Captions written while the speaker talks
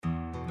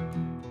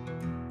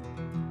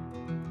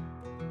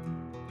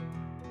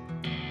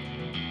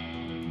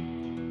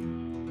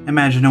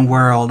Imagine a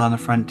world on the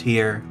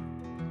frontier,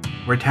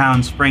 where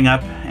towns spring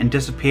up and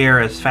disappear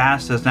as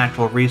fast as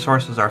natural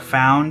resources are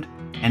found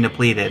and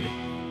depleted.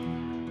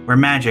 Where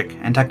magic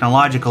and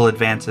technological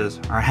advances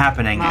are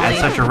happening at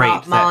such a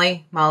rate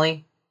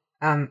Molly,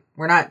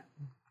 we're not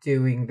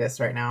doing this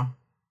right now.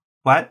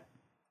 What?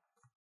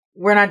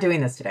 We're not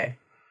doing this today.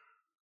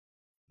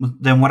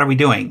 Then what are we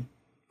doing?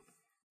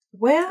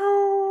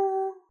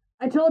 Well...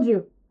 I told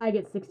you, I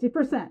get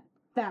 60%.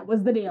 That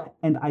was the deal.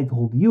 And I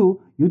told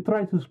you, you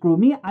try to screw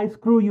me, I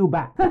screw you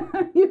back.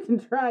 You can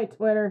try,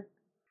 Twitter.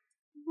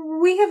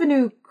 We have a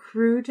new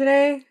crew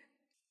today.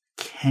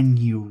 Can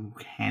you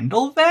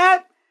handle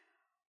that?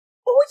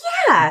 Oh,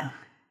 yeah.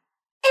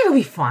 It'll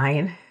be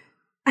fine.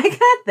 I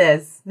got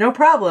this. No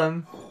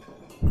problem.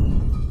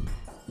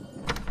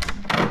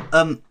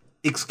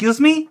 Excuse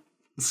me?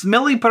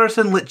 Smelly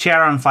person lit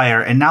chair on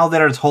fire, and now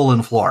there's hole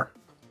in floor.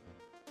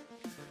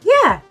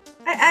 Yeah,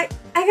 I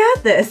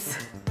got this.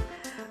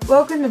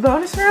 Welcome to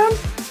bonus round.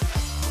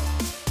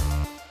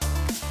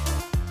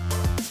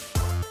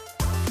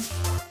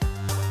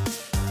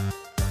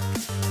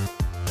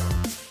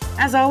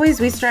 As always,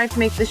 we strive to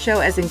make this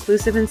show as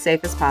inclusive and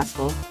safe as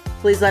possible.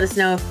 Please let us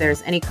know if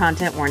there's any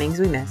content warnings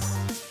we missed.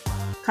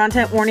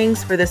 Content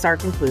warnings for this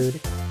arc include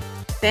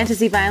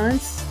fantasy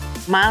violence,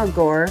 mild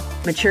gore,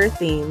 mature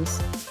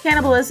themes,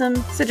 cannibalism,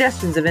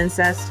 suggestions of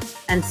incest,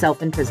 and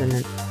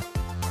self-imprisonment.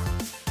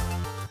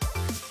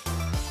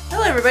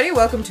 Hello everybody,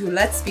 welcome to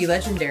Let's Be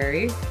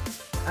Legendary.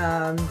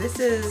 This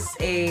is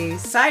a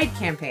side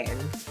campaign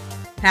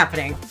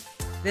happening.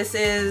 This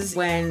is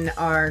when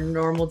our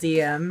normal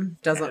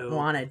DM doesn't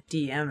want to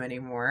DM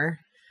anymore.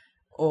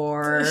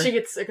 Or she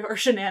gets sick of our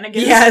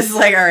shenanigans. Yeah, it's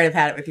like, alright, I've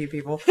had it with you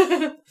people.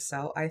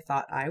 So I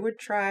thought I would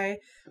try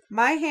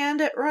my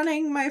hand at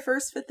running my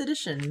first 5th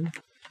edition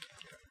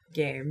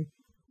game.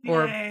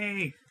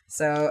 Yay!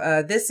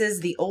 So this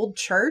is The Old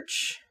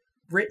Church,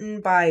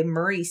 written by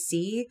Murray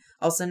C.,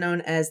 also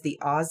known as the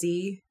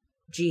Aussie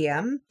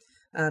GM.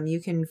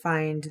 You can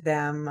find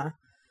them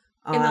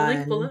on... In the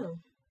link below.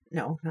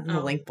 No, not in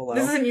the link below.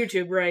 This isn't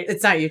YouTube, right?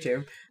 It's not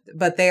YouTube.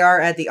 But they are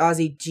at the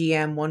Aussie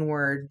GM, one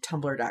word,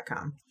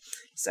 tumblr.com.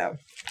 So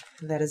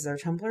that is their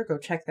Tumblr. Go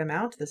check them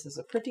out. This is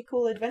a pretty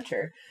cool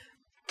adventure.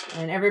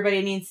 And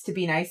everybody needs to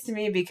be nice to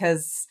me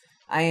because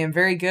I am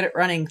very good at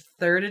running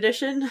 3rd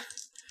edition.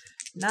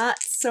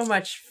 Not so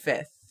much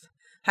 5th.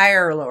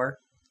 Higher or lower?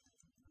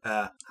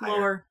 Higher.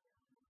 Lower.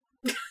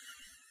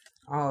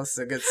 Oh, this is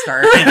a good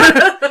start.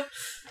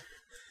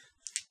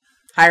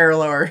 Higher or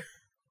lower?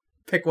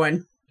 Pick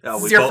one.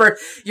 Oh,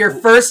 Your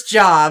first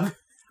job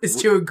is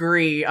to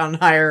agree on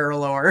higher or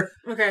lower.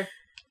 Okay.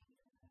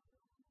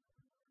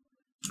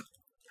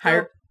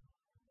 Higher.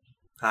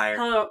 Higher.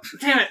 Oh,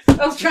 damn it.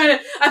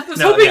 I was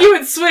hoping you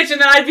would switch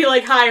and then I'd be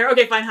like higher.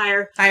 Okay, fine,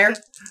 higher. Higher?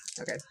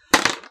 Okay.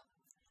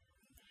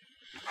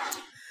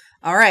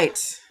 All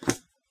right.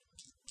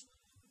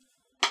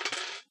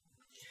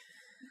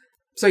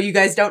 So you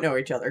guys don't know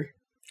each other.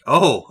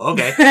 Oh,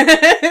 okay.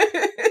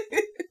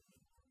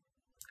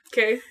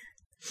 Okay.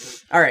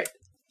 All right.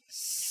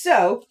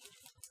 So,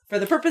 for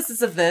the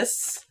purposes of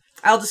this,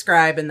 I'll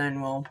describe and then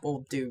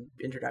we'll do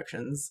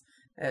introductions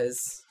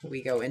as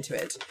we go into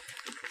it.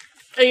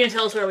 Are you gonna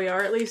tell us where we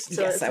are at least?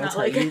 So yes, it's I will not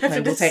tell like you. I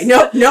have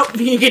to Nope.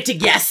 You get to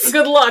guess.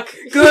 Good luck.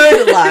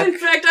 Good luck. In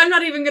fact, I'm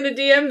not even gonna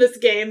DM this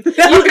game. You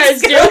I'm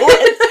guys just do.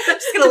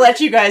 just gonna let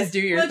you guys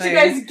do your Let thing. you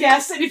guys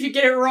guess, and if you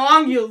get it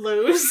wrong, you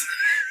lose.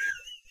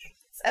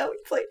 That's how we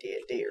play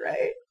D&D,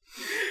 right?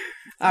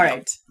 All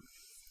right.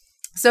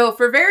 So,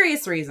 for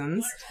various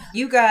reasons,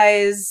 you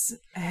guys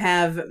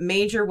have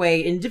made your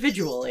way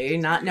individually,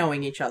 not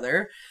knowing each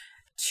other,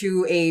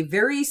 to a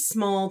very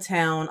small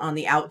town on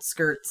the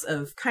outskirts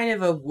of kind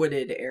of a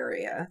wooded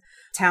area.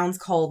 Town's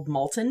called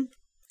Malton.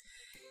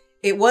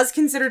 It was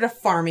considered a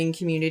farming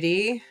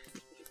community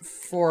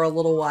for a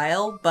little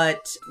while,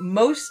 but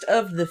most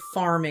of the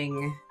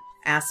farming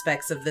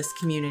aspects of this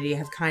community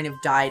have kind of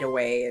died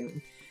away,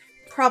 and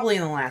probably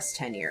in the last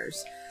 10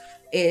 years.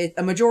 A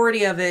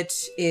majority of it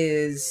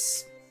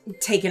is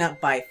taken up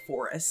by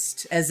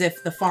forest, as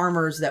if the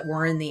farmers that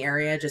were in the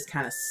area just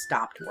kind of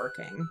stopped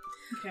working.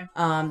 Okay.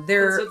 So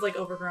it's like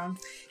overgrown.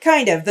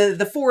 Kind of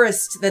the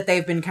forest that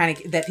they've been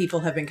that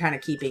people have been kind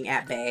of keeping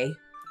at bay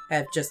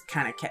have just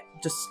kind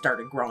of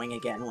started growing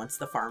again once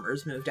the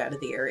farmers moved out of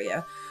the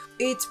area.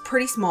 It's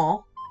pretty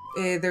small.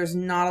 There's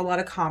not a lot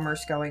of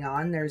commerce going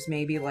on. There's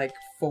maybe like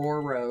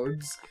 4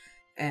 roads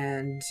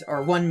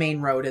or one main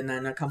road and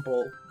then a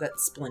couple that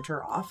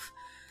splinter off.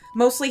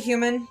 Mostly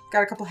human.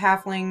 Got a couple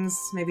halflings,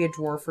 maybe a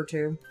dwarf or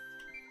 2.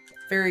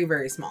 Very,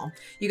 very small.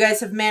 You guys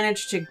have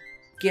managed to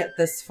get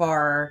this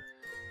far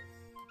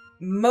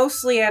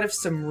mostly out of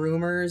some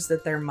rumors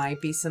that there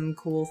might be some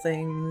cool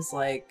things,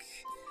 like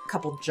a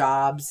couple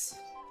jobs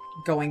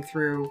going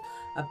through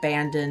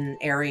abandoned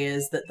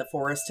areas that the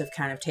forest have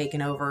kind of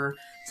taken over.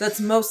 So that's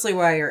mostly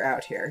why you're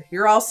out here.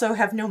 You also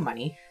have no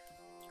money.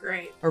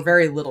 Great. Or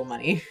very little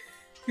money.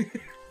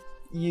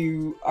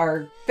 You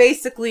are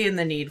basically in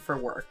the need for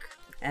work.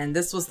 And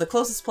this was the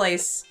closest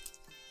place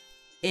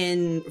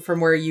from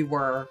where you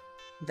were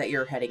that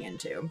you're heading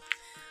into.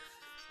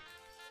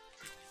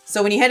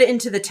 So when you head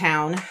into the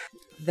town,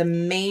 the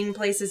main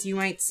places you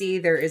might see,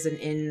 there is an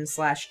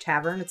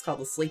inn/tavern. It's called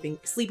the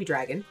Sleepy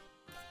Dragon.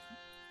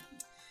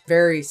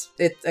 Very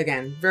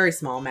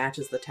small,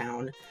 matches the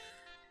town.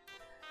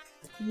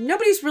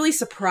 Nobody's really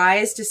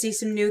surprised to see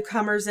some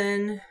newcomers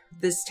in.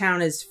 This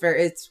town is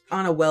it's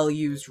on a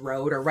well-used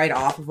road, or right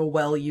off of a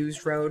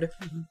well-used road.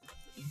 Mm-hmm.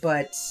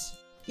 But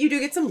you do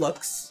get some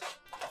looks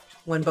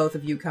when both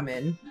of you come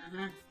in.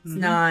 Mm-hmm. It's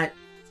not...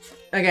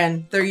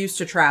 Again, they're used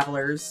to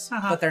travelers,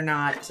 but they're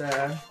not...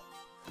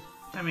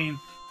 I mean,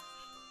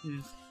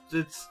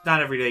 it's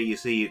not every day you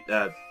see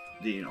the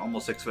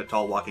almost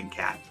 6-foot-tall walking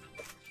cat.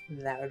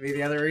 That would be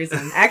the other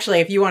reason.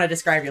 Actually, if you want to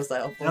describe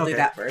yourself, we'll do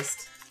that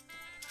first.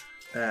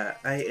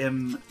 I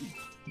am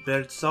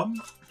Birdsong.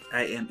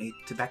 I am a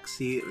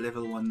Tabaxi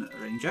level 1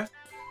 ranger.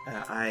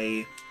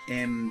 I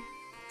am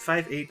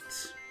 5'8",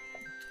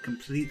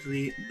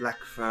 completely black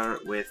fur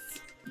with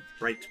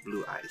bright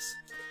blue eyes.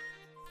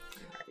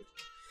 Right.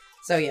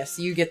 So yes,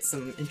 you get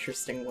some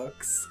interesting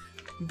looks.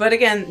 But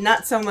again,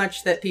 not so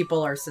much that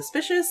people are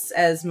suspicious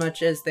as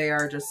much as they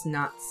are just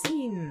not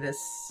seen this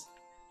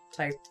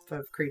type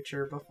of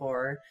creature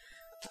before.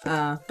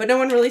 But no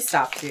one really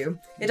stopped you.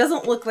 It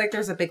doesn't look like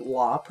there's a big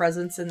law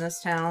presence in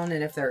this town,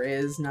 and if there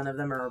is, none of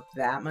them are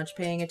that much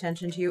paying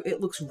attention to you.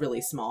 It looks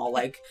really small,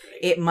 like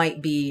it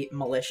might be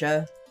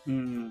militia.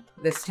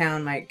 This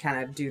town might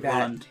kind of do that.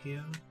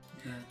 Volunteer?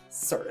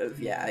 Sort of,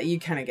 yeah. You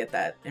kind of get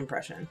that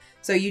impression.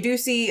 So you do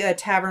see a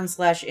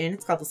tavern/inn.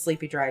 It's called the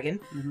Sleepy Dragon.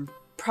 Mm-hmm.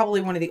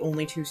 Probably one of the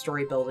only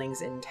 2-story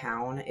buildings in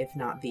town, if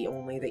not the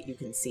only that you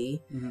can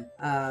see. Mm-hmm.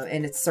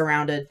 And it's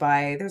surrounded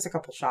by, there's a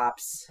couple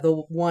shops. The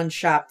one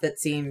shop that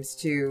seems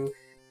to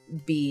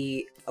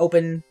be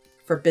open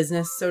for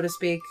business, so to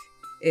speak,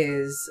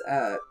 is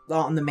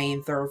on the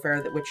main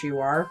thoroughfare that which you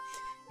are,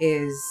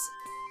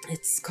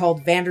 it's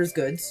called Vander's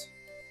Goods,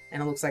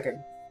 and it looks like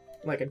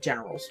a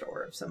general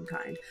store of some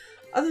kind.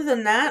 Other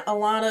than that, a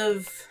lot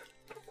of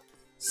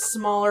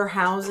smaller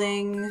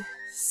housing,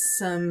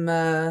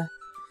 some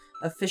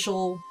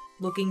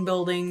official-looking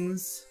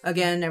buildings.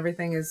 Again,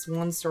 everything is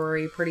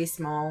 1-story, pretty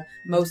small,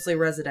 mostly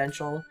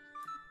residential.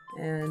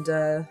 And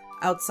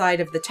outside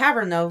of the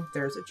tavern, though,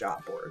 there's a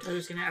job board. I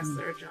was just gonna ask,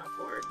 there a job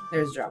board?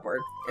 There's a job board.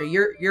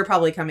 You're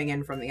probably coming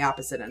in from the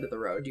opposite end of the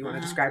road. Do you want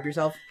to describe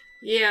yourself?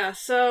 Yeah,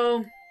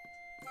 so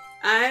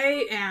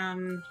I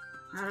am...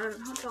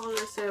 how tall did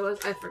I say I was?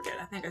 I forget.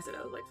 I think I said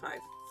I was like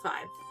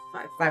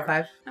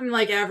 5'5". I'm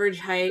like average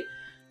height,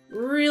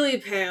 really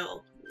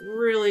pale,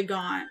 really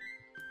gaunt.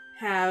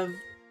 Have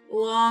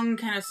long,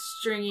 kind of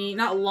stringy,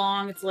 not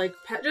long, it's like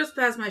just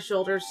past my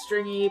shoulders,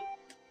 stringy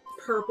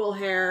purple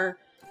hair,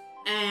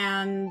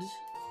 and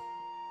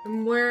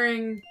I'm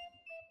wearing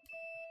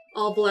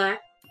all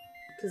black,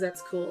 because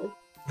that's cool.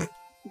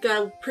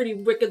 Got a pretty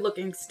wicked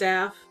looking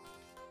staff.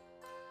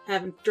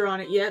 Haven't drawn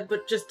it yet,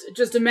 but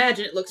just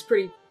imagine it looks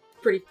pretty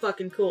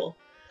fucking cool.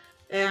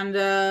 And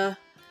the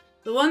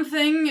one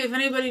thing, if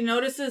anybody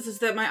notices, is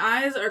that my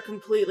eyes are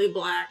completely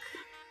black.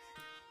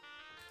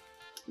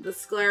 The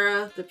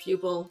sclera, the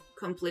pupil,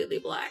 completely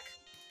black.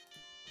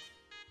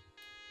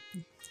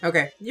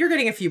 Okay, you're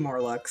getting a few more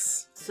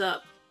looks. What's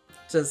up?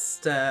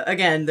 Just,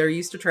 again, they're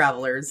used to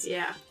travelers.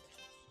 Yeah.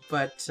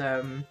 But,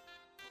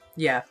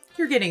 yeah,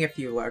 you're getting a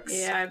few looks.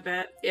 Yeah, I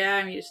bet. Yeah,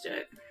 I'm used to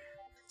it.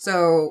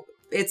 So,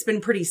 it's been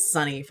pretty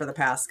sunny for the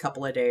past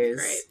couple of days.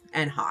 Great.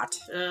 And hot.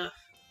 Ugh.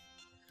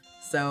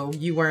 So,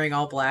 you wearing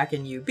all black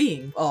and you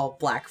being all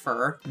black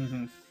fur,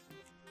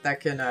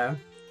 that can,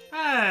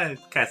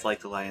 Cats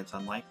like to lie in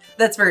sunlight.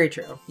 That's very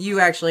true.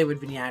 You actually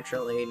would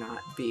naturally not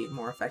be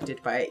more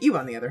affected by it. You,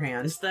 on the other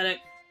hand. Aesthetic.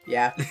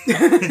 Yeah.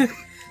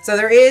 So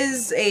there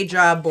is a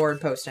job board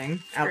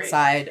posting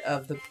outside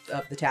of the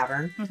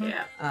tavern. Mm-hmm.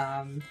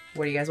 Yeah.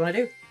 What do you guys want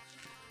to do?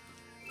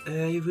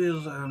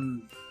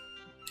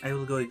 I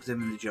will go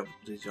examine the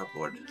job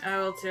board. I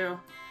will too.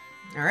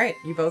 All right.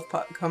 You both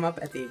come up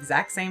at the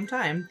exact same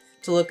time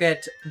to look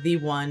at the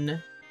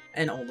one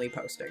and only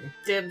posting.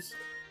 Dibs.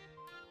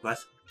 What?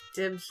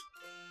 Dibs.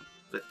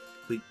 But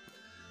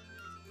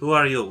who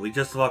are you? We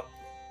just walked.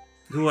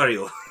 Who are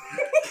you?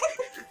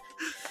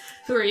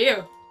 Who are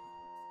you?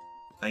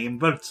 I am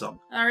Birdsong.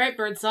 Alright,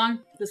 Birdsong.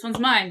 This one's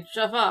mine.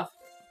 Shove off.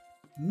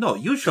 No,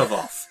 you shove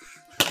off.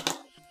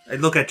 I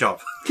look at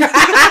Job.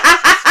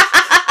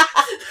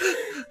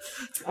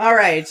 All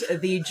right.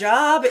 The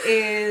job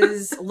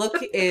is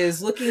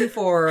looking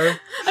for...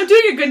 I'm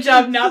doing a good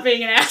job not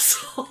being an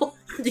asshole.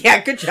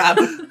 Yeah, good job.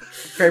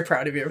 Very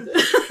proud of you.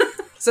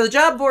 So the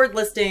job board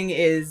listing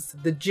is,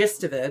 the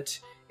gist of it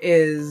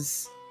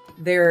is,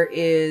 there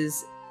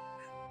is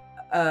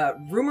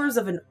rumors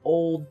of an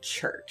old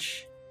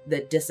church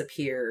that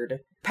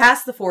disappeared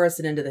past the forest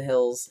and into the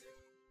hills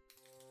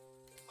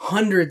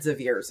hundreds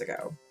of years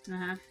ago.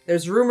 Uh-huh.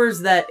 There's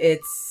rumors that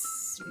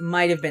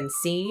might have been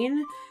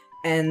seen,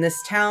 and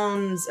this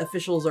town's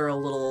officials are a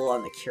little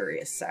on the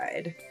curious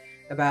side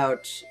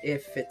about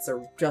if it's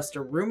just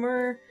a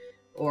rumor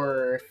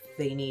or if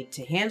they need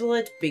to handle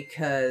it,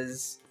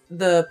 because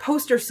the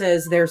poster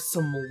says there's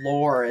some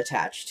lore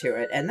attached to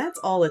it, and that's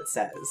all it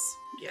says.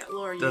 Yeah,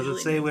 lore Does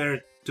usually. it say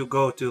where to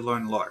go to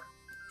learn lore?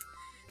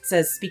 It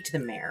says speak to the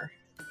mayor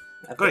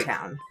of Great. the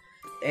town,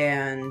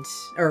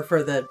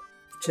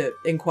 to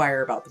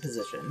inquire about the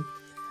position,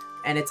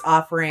 and it's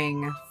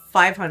offering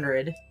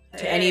 500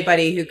 to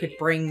anybody who could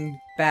bring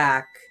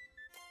back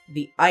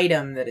the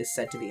item that is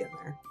said to be in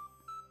there.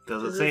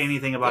 Does it say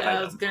anything about I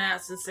was item? gonna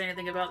ask to say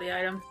anything about the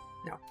item.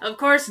 No. Of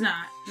course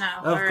not. No.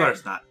 Of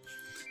course not.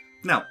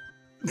 No.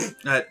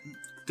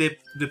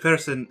 The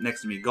person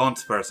next to me,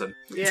 Gaunt's person.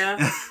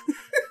 Yeah.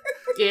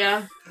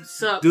 Yeah.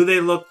 Sup. Do they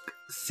look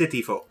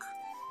city folk?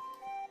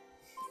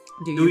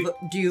 Do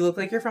Do you look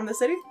like you're from the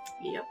city?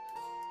 Yep.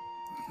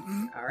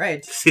 All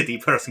right. City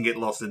person get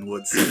lost in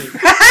woods.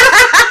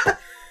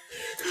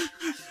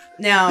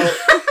 Now,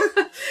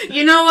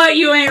 You know what?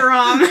 You ain't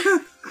wrong.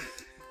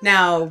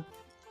 now,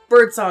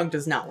 Birdsong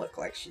does not look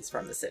like she's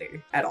from the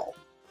city at all.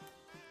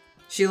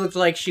 She looked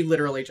like she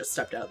literally just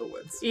stepped out of the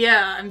woods.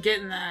 Yeah, I'm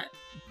getting that.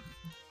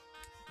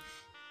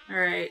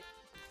 Alright.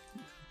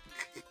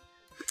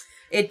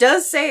 It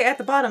does say at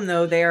the bottom,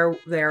 though,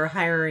 they're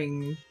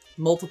hiring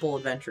multiple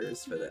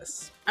adventurers for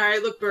this.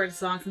 Alright, look,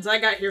 Birdsong, since I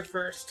got here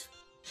first,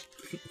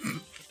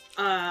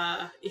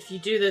 if you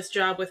do this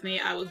job with me,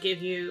 I will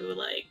give you,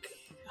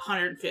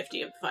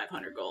 150 of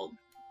 500 gold.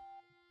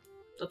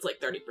 That's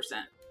 30%.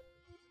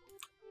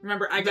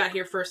 Remember, I got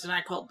here first and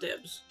I called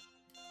dibs.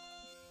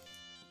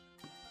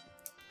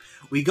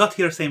 We got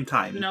here same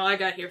time. No, I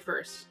got here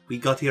first. We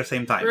got here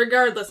same time.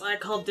 Regardless, I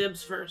called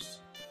dibs first.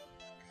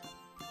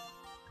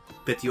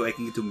 Bet you I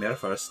can get to Mare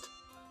first.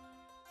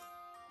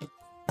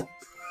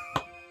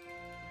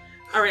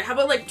 Alright, how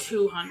about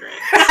 200?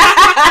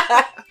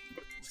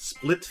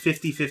 Split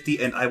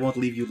 50-50 and I won't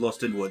leave you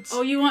lost in woods.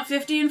 Oh, you want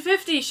 50 and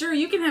 50? Sure,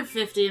 you can have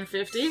 50 and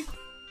 50.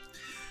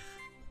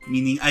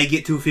 Meaning I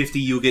get 250,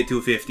 you get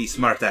 250,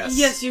 smartass.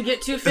 Yes, you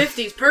get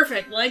 250s.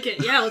 Perfect. Like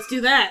it. Yeah, let's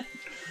do that.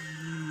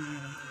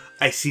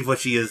 I see what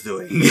she is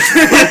doing.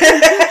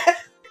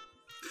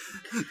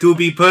 To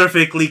be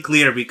perfectly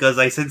clear, because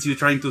I sense you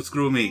trying to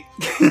screw me.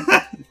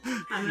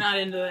 I'm not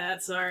into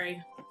that,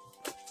 sorry.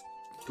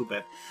 Too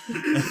bad.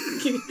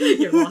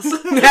 You're lost.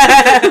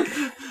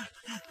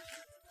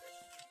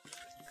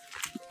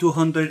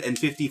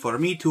 250 for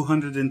me,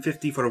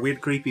 250 for a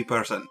weird creepy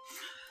person.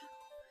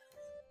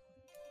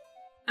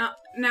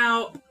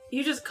 Now,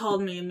 you just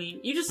called me a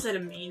mean. You just said a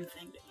mean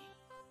thing to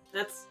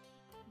me.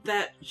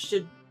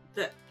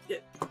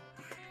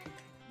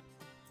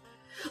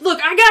 Look,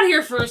 I got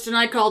here first and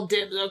I called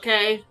dibs,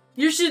 okay?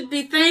 You should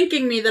be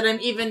thanking me that I'm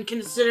even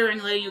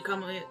considering letting you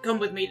come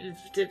with me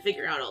to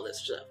figure out all this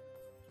stuff.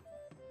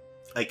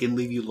 I can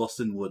leave you lost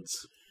in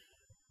woods.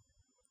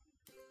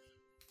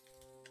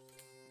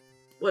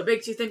 What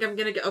makes you think I'm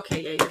gonna get...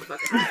 Okay, yeah, you're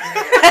fucking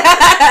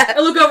right. I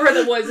look over at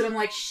the woods and I'm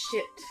like,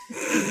 shit.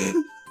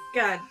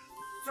 God.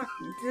 Fuck.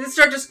 Did it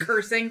start just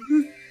cursing?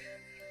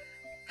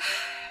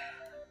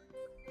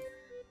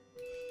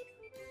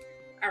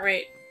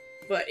 Alright.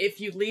 But if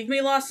you leave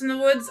me lost in the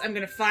woods, I'm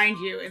gonna find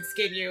you and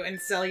skin you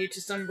and sell you to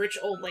some rich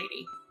old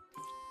lady.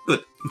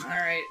 Good.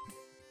 Alright.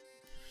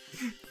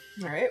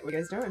 Alright, what are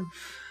you guys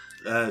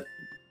doing?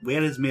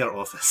 Where is mayor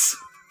office?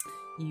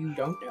 You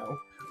don't know.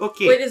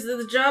 Okay. Wait, is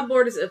the job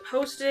board, is it a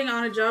posting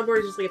on a job board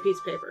or just a piece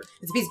of paper?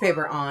 It's a piece of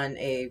paper on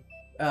a,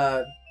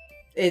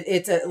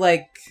 it's a,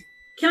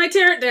 Can I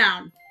tear it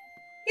down?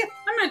 Yeah.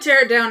 I'm gonna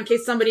tear it down in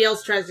case somebody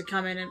else tries to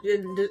come in and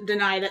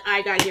deny that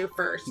I got here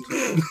first.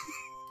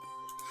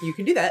 You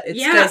can do that.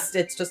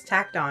 It's just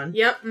tacked on.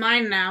 Yep,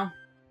 mine now.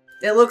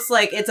 It looks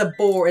like it's a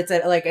board. It's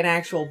an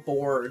actual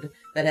board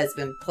that has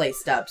been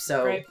placed up,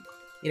 so Right.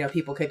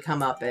 People could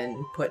come up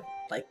and put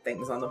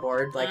things on the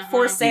board,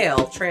 for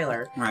sale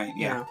trailer, Right,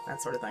 yeah. that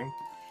sort of thing.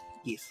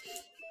 Yes.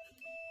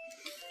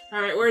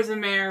 Alright, where's the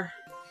mayor?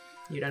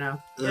 You don't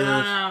know. I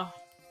don't know.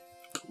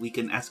 We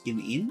can ask him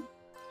in?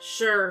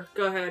 Sure,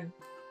 go ahead.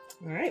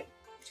 All right.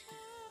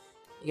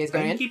 You guys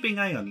going I'm in? keeping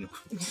eye on you.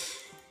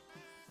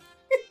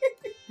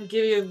 I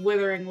give you a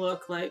withering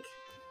look yeah,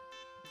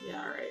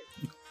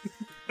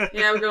 alright.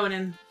 Yeah, we're going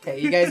in. Okay,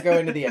 you guys go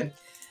into the inn.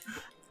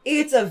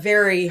 It's a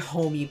very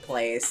homey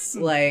place.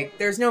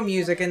 There's no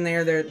music in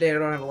there. They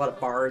don't have a lot of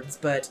bards,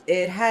 but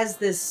it has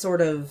this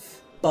sort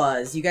of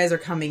buzz. You guys are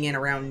coming in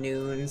around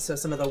noon, so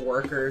some of the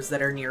workers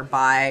that are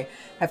nearby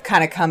have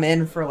kind of come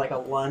in for a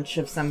lunch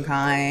of some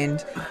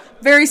kind.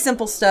 Very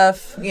simple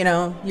stuff,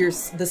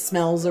 the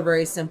smells are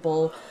very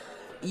simple.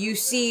 You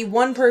see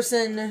one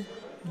person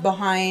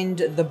behind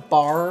the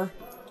bar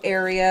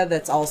area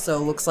that's also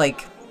looks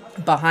like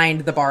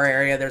behind the bar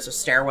area there's a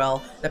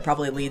stairwell that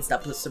probably leads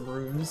up to some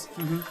rooms.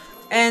 Mm-hmm.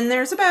 And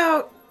there's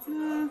about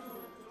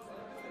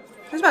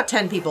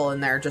 10 people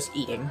in there just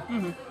eating.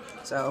 Mm-hmm.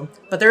 So,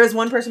 but there is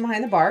one person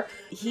behind the bar.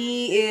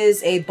 He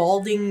is a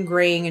balding,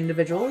 graying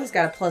individual. He's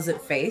got a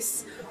pleasant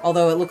face,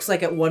 although it looks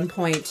like at one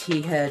point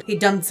he'd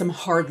done some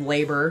hard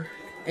labor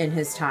in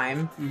his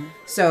time. Mm-hmm.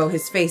 So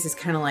his face is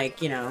kind of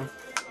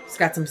he's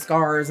got some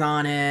scars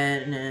on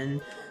it,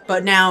 and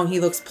But now he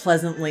looks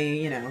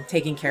pleasantly,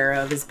 taken care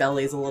of. His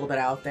belly's a little bit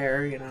out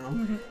there,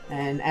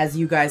 And as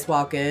you guys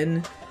walk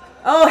in,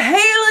 oh,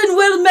 hail and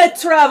well met,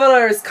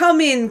 travelers!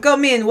 Come in.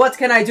 What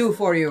can I do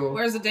for you?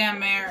 Where's the damn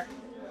mayor?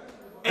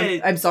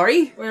 I'm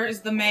sorry? Where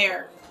is the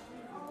mayor?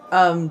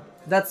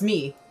 That's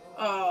me.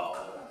 Oh.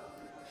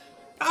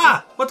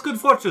 Ah, what good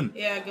fortune.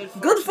 Yeah, good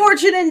fortune. Good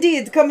fortune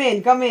indeed. Come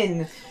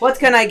in. What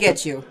can I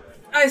get you?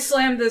 I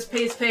slammed this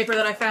piece of paper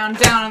that I found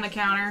down on the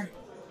counter.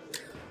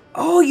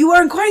 Oh, you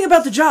are inquiring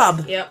about the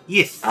job? Yep.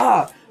 Yes.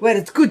 Ah, well,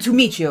 it's good to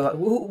meet you.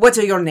 What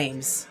are your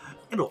names?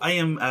 Hello, I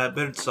am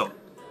Birdsong.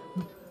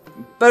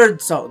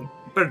 Birdsong.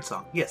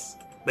 Birdsong, yes.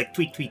 Like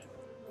tweet.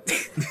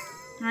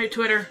 Alright,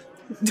 Twitter.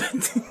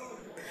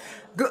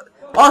 Good.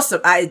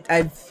 Awesome.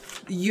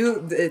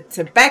 You,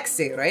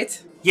 Tabaxi,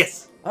 right?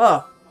 Yes.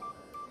 Oh.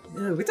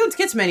 We don't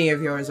get many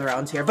of yours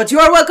around here, but you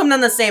are welcome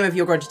none the same if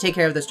you're going to take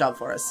care of this job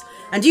for us.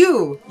 And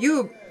you...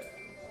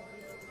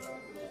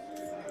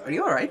 Are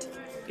you alright?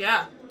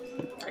 Yeah.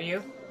 Are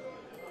you?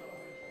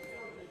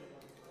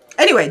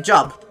 Anyway,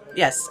 job.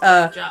 Yes.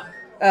 Job.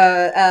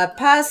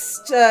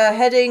 Past,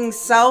 heading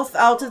south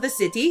out of the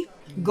city,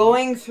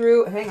 going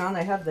through... Hang on,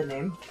 I have the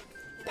name.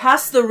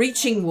 Past the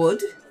Reaching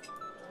Wood,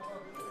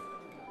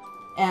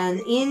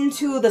 and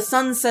into the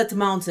Sunset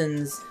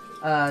Mountains,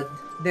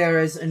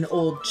 there is an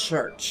old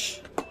church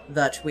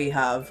that we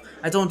have.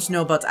 I don't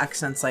know about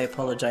accents, I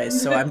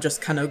apologize, so I'm just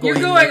kind of going...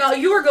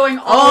 You were going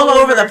all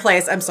over the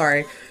place, I'm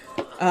sorry.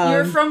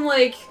 You're from,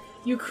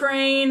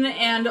 Ukraine,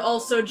 and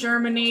also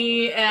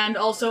Germany, and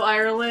also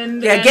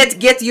Ireland. Yeah, and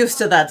get used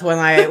to that when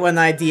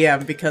I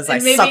DM, because I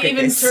maybe suck at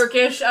even this.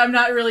 Turkish, I'm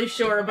not really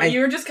sure, but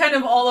you were just kind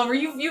of all over.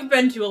 You've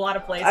been to a lot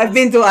of places.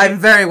 I'm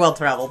very well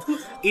traveled.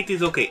 It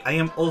is okay. I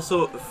am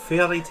also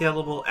fairly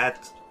terrible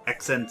at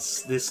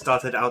accents. This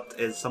started out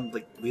as some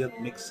weird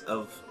mix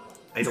of,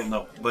 I don't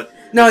know, but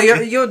No,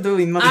 you're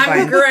doing much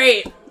fine. I'm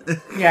great.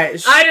 Yeah.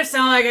 I just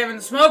sound like I've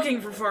been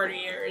smoking for 40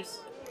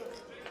 years.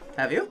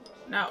 Have you?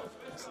 No.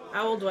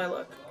 How old do I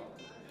look?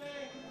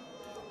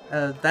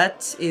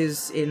 That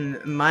is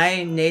in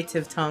my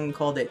native tongue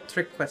called a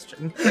trick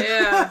question.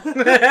 Yeah.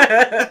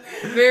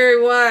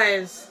 Very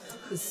wise.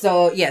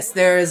 So, yes,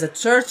 there is a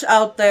church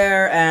out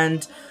there,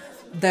 and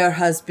there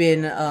has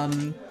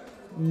been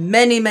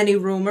many, many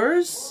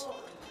rumors,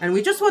 and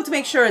we just want to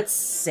make sure it's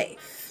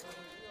safe.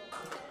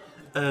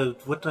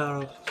 What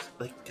are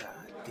the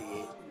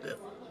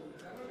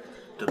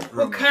rumors?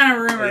 What kind of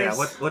rumors?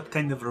 Yeah, what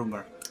kind of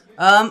rumor?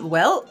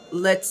 Well,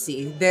 let's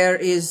see. There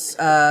is,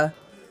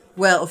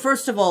 well,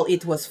 first of all,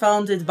 it was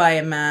founded by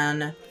a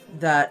man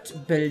that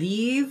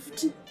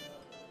believed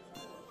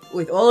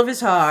with all of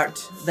his heart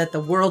that the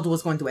world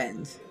was going to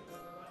end.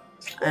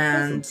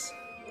 And,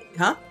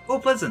 huh? Oh,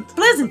 pleasant.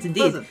 Pleasant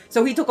indeed. Pleasant.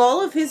 So he took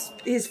all of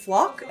his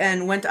flock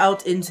and went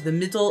out into the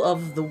middle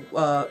of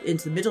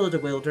the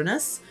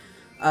wilderness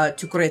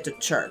to create a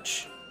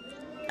church.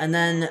 And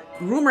then,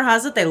 rumor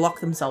has it, they locked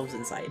themselves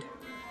inside.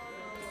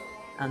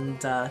 And,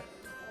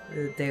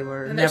 they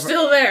were And never... they're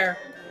still there.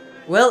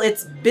 Well,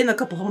 it's been a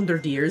couple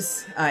 100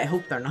 years. I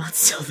hope they're not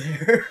still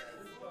there.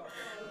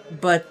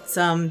 But,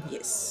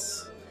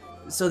 yes.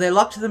 So they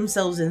locked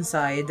themselves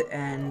inside,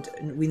 and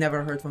we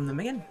never heard from them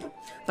again.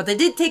 But they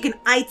did take an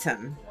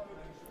item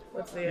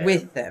What's the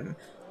with them.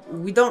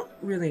 We don't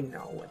really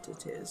know what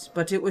it is,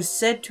 but it was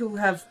said to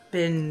have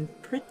been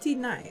pretty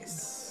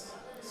nice.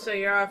 So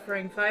you're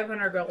offering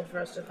 500 gold for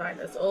us to find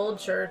this old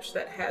church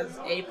that has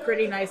a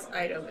pretty nice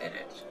item in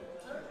it.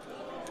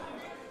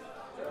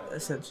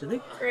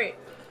 Essentially. Great.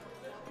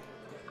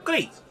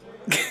 Great.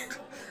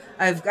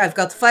 I've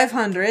got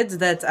 500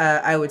 that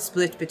I would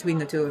split between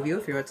the two of you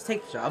if you were to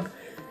take the job.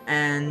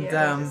 And,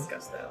 Yeah, we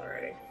discussed that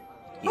already.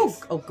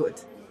 Oh,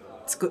 good.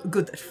 It's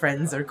good that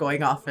friends are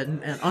going off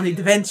and on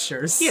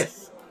adventures.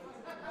 Yes.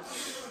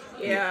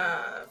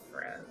 Yeah,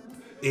 friend.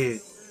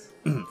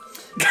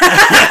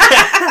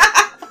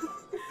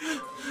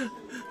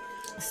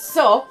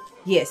 So,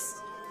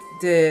 yes.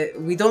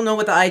 We don't know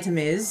what the item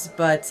is,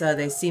 but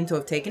they seem to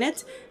have taken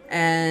it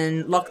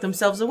and locked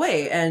themselves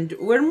away. And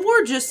we're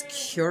more just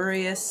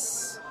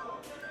curious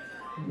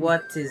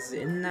what is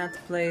in that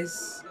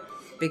place.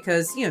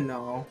 Because,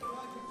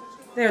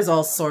 there's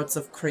all sorts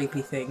of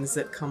creepy things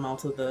that come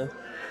out of the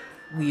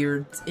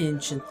weird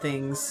ancient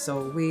things.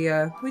 So we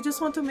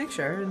just want to make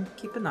sure and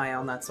keep an eye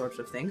on that sort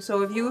of thing.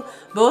 So if you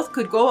both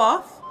could go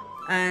off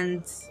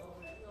and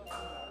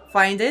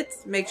find it,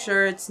 make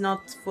sure it's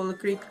not full of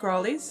creepy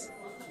crawlies.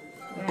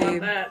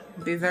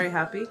 Be very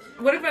happy.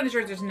 What if by the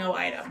church there's no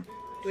item?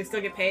 Do we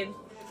still get paid?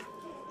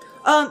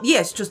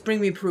 Yes, just bring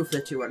me proof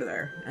that you are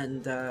there,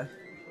 and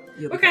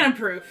What kind of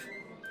proof?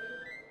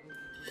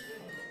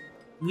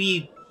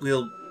 We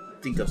will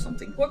think of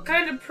something. What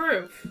kind of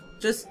proof?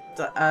 Just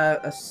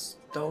a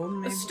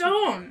stone, maybe? A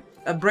stone.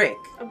 A brick.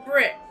 A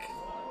brick.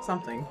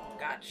 Something.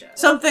 Gotcha.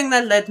 Something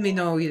that let me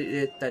know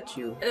that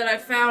you... That I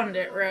found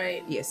it,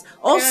 right. Yes.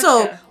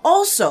 Gotcha.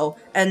 Also,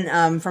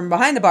 and from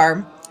behind the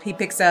bar, he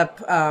picks up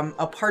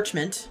a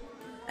parchment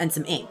and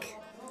some ink.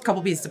 A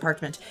couple pieces of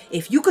parchment.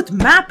 If you could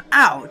map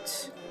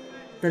out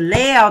the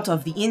layout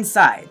of the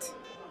inside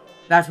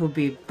That would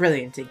be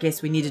brilliant in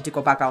case we needed to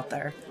go back out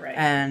there. Right.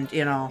 And,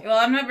 you know... Well,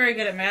 I'm not very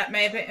good at map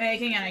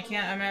making, and I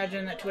can't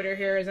imagine that Twitter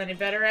here is any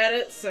better at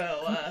it,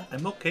 so,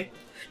 I'm okay.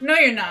 No,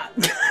 you're not.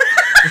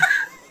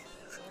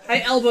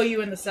 I elbow you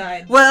in the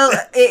side. Well,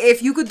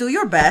 if you could do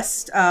your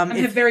best... I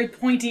have very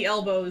pointy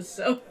elbows,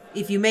 so...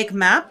 If you make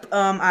map,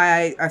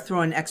 I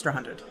throw an extra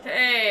 100.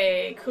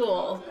 Hey,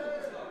 cool.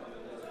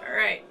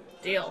 Alright,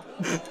 deal.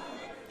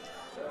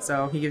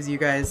 So he gives you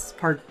guys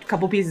a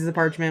couple pieces of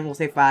parchment, we'll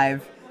say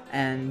 5,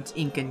 and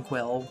ink and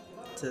quill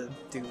to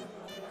do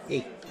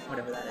 8,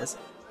 whatever that is.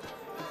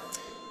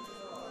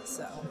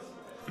 So,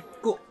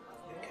 cool.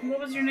 What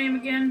was your name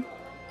again?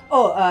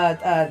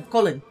 Oh,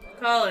 Colin.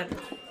 Colin.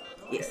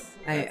 Yes,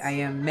 I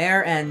am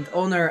mayor and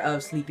owner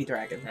of Sleepy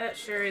Dragon. That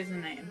sure is a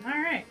name.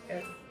 Alright,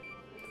 good.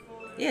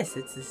 Yes,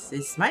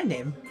 it's my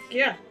name.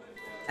 Yeah.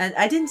 And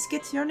I didn't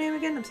get your name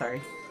again? I'm sorry.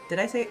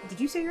 Did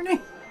you say your name?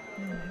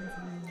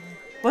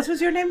 What was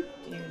your name?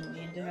 Do you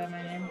need to have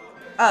my name?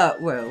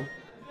 Well,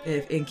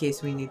 in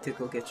case we need to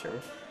go get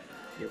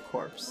your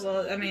corpse.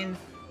 Well, I mean,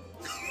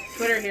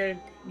 Twitter here,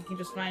 you can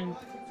just find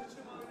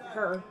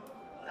her,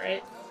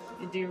 right?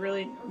 Do you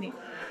really need...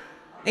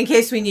 In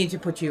case we need to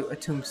put you a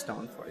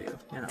tombstone for you,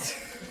 you know.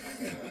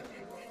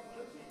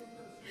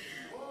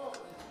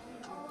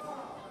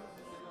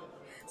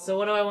 So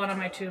what do I want on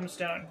my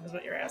tombstone, is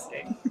what you're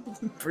asking.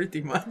 Pretty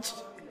much.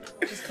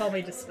 Just call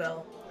me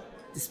Dispel.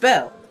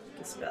 Dispel.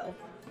 Dispel.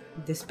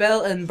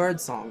 Dispel and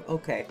Birdsong.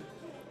 Okay.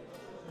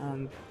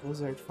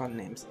 Those are fun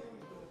names.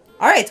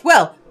 Alright,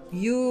 well,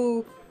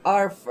 you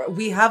are...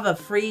 we have a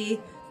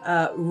free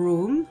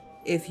room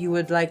if you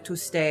would like to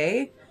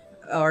stay,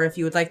 or if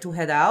you would like to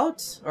head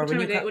out. Or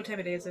What time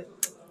of day is it?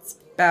 It's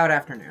about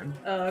afternoon.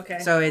 Oh, okay.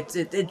 So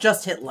it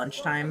just hit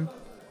lunchtime.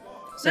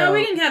 So No,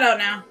 we can head out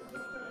now.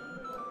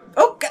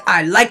 Okay,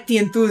 I like the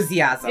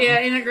enthusiasm. Yeah,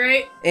 isn't it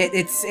great?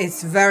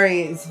 It's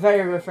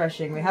very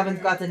refreshing. We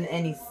haven't gotten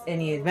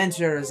any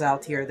adventurers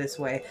out here this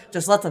way.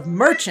 Just lots of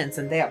merchants,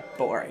 and they are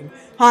boring.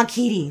 Huh,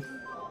 Kitty?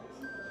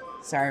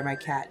 Sorry, my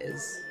cat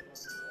is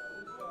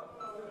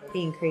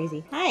being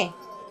crazy. Hi.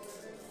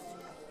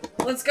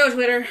 Let's go,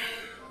 Twitter.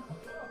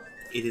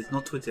 It is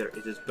not Twitter,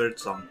 it is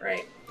Birdsong.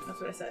 Right, that's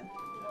what I said.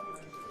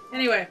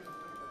 Anyway.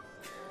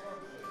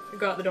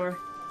 Go out the door.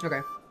 Okay.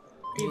 Are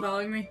you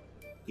following me?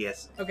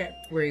 Yes. Okay.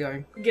 Where are you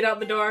going? Get out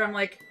the door, I'm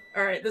like,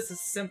 alright, this is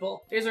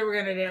simple. Here's what we're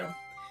gonna do.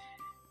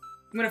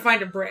 I'm gonna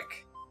find a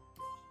brick.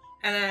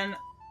 And then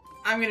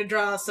I'm gonna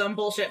draw some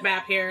bullshit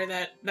map here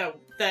that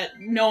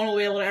no one will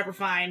be able to ever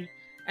find.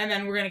 And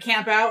then we're gonna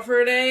camp out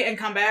for a day and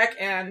come back,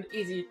 and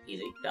easy,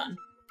 done.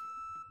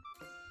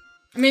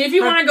 I mean, if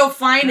you want to go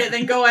find it,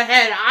 then go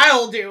ahead.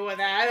 I'll do with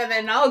that, and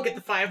then I'll get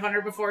the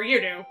 500 before you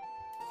do.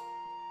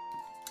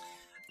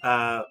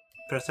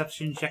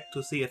 Perception check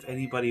to see if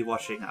anybody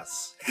watching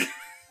us.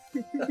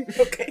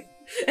 Okay.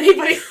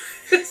 Anybody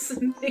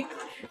listening?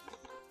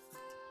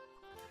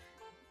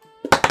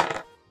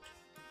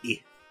 Yeah.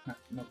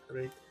 Not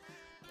great.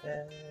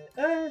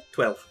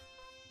 12.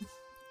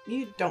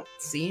 You don't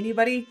see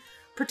anybody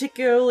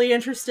particularly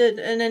interested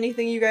in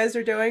anything you guys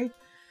are doing.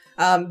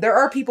 There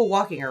are people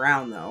walking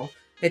around, though.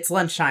 It's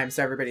lunchtime,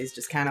 so everybody's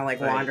just kind of like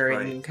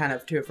wandering kind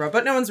of to and fro.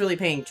 But no one's really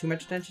paying too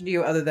much attention to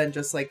you other than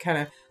just like kind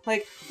of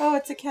like, oh,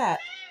 it's a cat.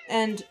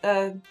 And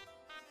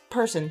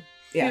person.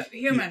 Yeah.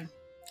 Human.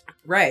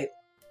 Right.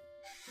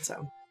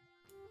 So.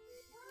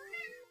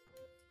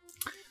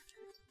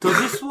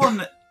 Does this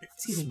one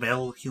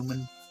smell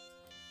human?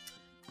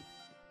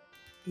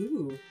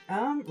 Ooh.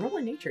 Roll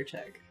a nature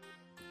check.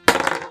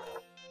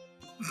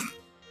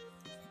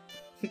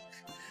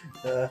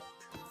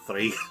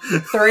 3.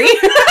 3?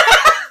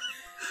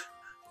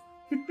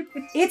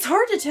 It's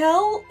hard to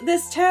tell.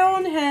 This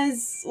town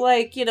has,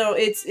 like, you know,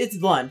 it's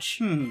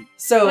lunch.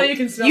 So well, you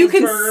can smell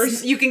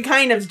burgers. You can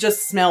kind of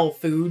just smell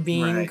food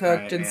being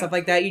cooked and yeah. stuff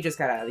like that. You just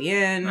got out of the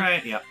inn.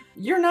 Right, yeah.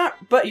 You're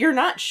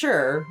not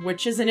sure,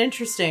 which is an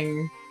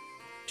interesting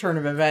turn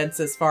of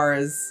events as far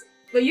as...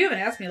 But you haven't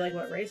asked me, like,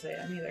 what race I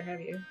am either, have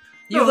you?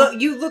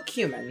 You look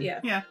human. Yeah.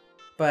 Yeah.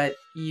 But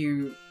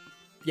the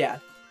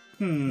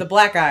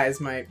black eyes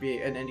might be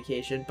an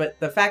indication, but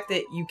the fact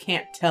that you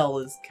can't tell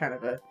is kind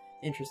of a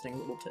interesting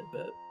little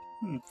tidbit.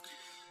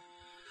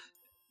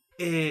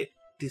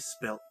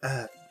 Dispel.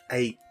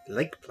 I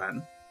like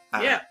plan.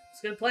 Yeah,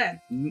 it's a good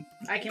plan.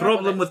 I came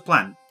Problem up with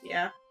plan.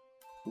 Yeah.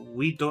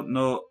 We don't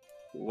know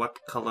what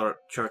color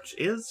church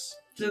is.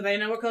 Do they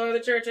know what color the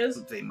church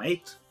is? They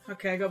might.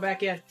 Okay, go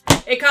back in.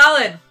 Hey,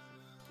 Colin!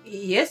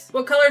 Yes?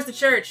 What color is the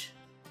church?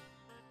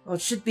 Well,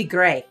 it should be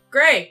gray.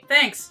 Gray,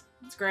 thanks.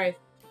 It's gray.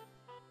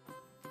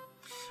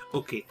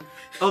 Okay.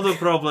 Other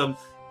problem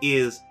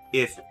is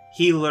if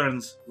he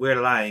learns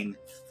we're lying,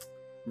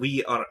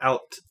 we are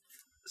out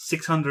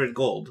 600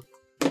 gold.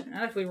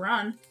 Not if we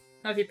run.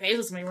 Not if he pays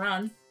us when we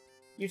run.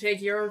 You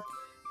take your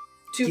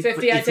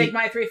 250, I take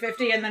my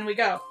 350, and then we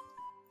go.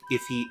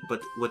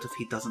 But what if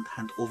he doesn't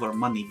hand over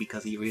money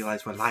because he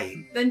realized we're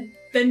lying?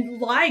 Then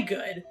lie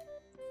good.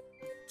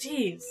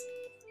 Jeez.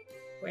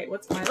 Wait,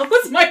 what's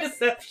my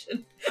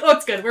deception? Oh,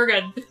 it's good. We're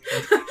good.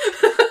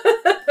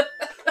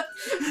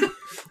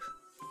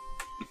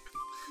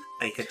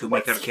 I get to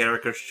make her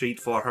character sheet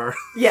for her.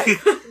 Yeah.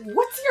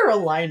 What's your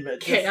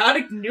alignment?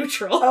 Chaotic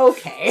neutral.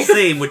 Okay.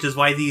 Same, which is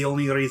why the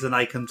only reason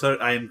I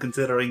am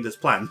considering this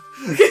plan.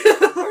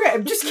 Okay,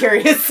 I'm just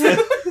curious.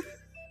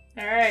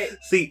 Alright.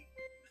 See,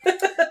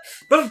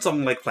 but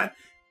something like plan.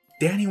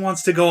 Danny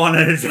wants to go on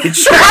an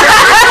adventure.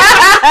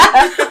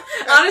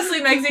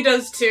 Honestly, Megzy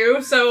does too,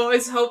 so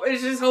it's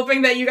just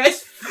hoping that you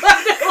guys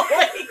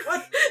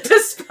like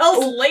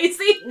dispels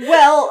lazy.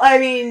 Well, I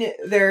mean,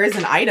 there is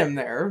an item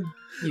there,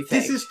 you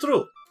think. This is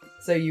true.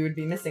 So you would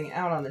be missing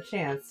out on the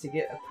chance to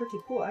get a pretty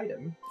cool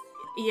item.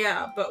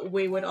 Yeah, but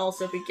we would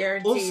also be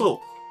guaranteed.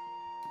 Also,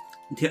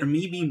 there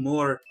may be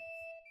more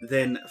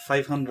than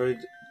 500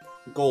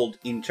 gold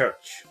in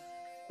church.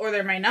 Or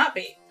there might not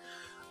be.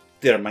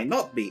 There might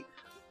not be.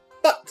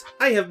 But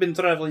I have been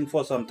traveling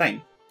for some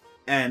time,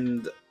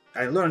 and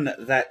I learned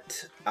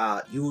that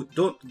you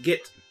don't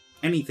get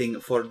anything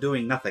for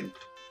doing nothing.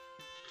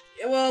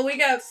 Well, we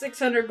got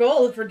 600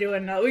 gold for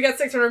doing nothing. We got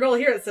 600 gold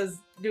here. It says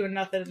doing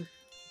nothing.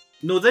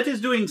 No, that is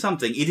doing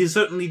something. It is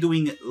certainly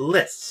doing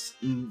less,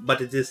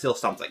 but it is still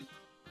something.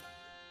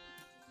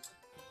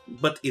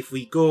 But if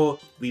we go,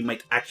 we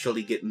might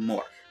actually get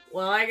more.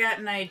 Well, I got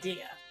an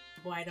idea.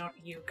 Why don't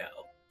you go?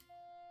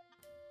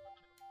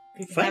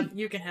 Fine.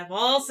 You can have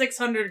all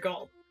 600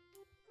 gold.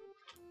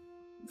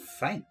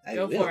 Fine, I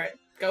Go will. for it.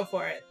 Go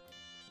for it.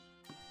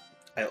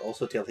 I'll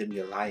also tell him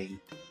you're lying.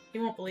 He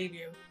won't believe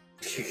you.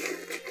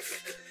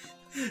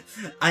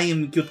 I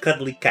am cute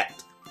cuddly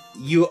cat.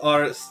 You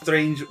are a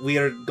strange,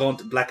 weird,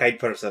 gaunt, black-eyed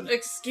person.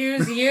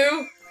 Excuse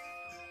you?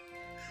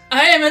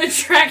 I am an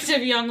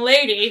attractive young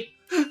lady.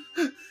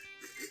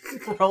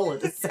 Roll a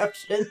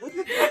deception.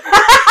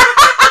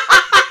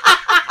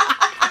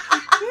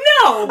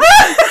 No! No!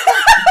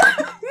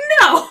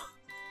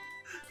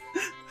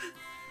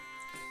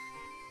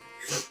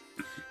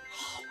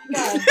 Oh my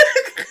god.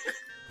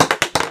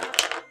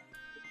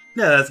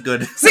 Yeah, that's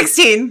good.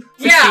 16! 16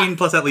 Yeah.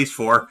 plus at least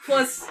 4.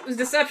 Plus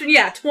deception,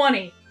 yeah,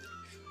 20.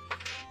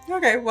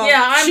 Okay, well,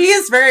 Yeah, she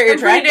is very I'm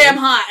attractive. pretty damn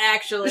hot,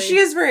 actually. She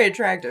is very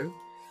attractive.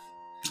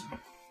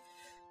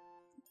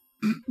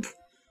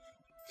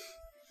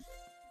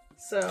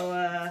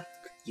 So,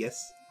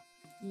 Yes,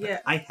 yeah.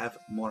 I have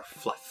more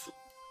fluff.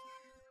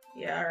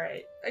 Yeah,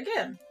 alright.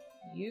 Again,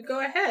 you go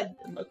ahead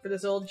and look for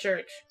this old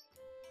church.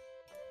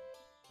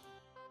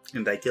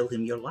 And I tell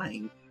him you're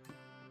lying.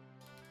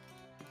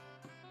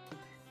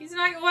 He's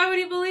not. Why would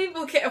he believe?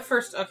 Okay,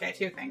 first, okay,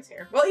 two things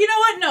here. Well, you know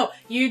what? No,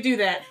 you do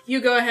that.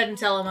 You go ahead and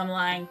tell him I'm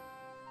lying.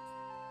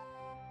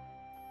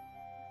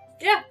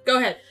 Yeah, go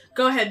ahead.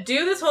 Go ahead.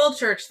 Do this whole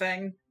church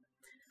thing.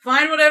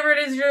 Find whatever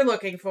it is you're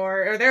looking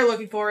for, or they're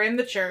looking for in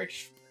the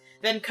church.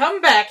 Then come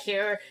back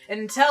here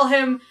and tell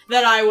him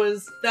that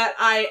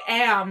I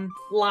am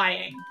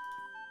lying.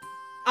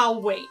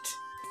 I'll wait.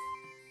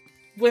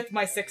 With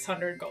my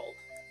 600 gold.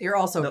 You're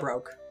also No.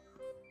 broke.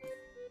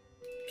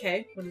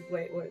 Okay,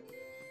 wait.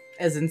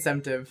 As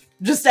incentive.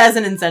 Just as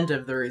an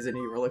incentive, the reason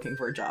you were looking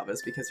for a job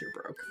is because you're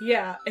broke.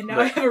 Yeah, and now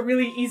Right. I have a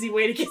really easy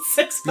way to get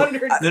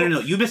 600 No,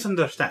 you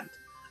misunderstand.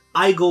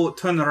 I go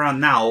turn around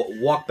now,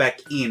 walk back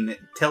in,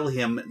 tell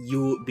him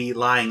you be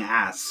lying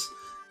ass,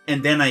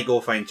 and then I go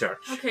find church.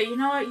 Okay, you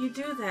know what? You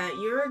do that,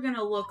 you're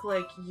gonna look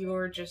like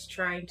you're just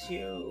trying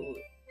to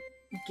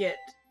get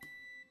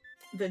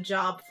the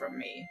job from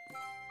me.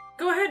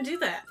 Go ahead, do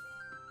that.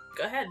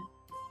 Go ahead.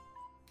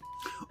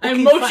 I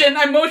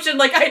Okay, motion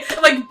like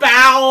I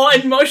bow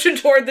and motion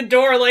toward the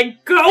door,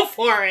 like go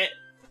for it.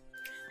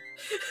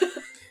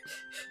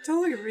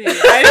 Don't look at me.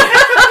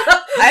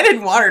 I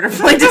didn't want her to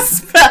play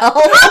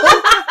Dispel.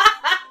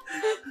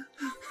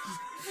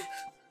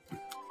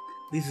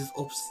 This is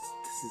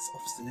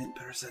obstinate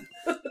person.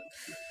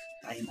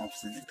 I am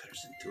obstinate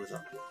person too,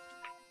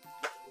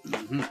 though.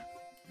 Mm-hmm.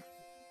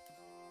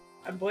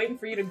 I'm waiting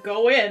for you to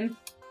go in.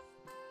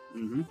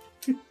 Mm-hmm.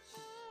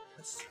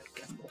 Let's try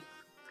gamble.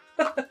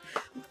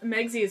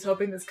 Megzy is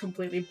hoping this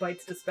completely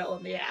bites Dispel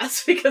in the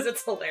ass because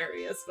it's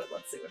hilarious, but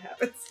let's see what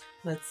happens.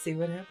 Let's see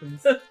what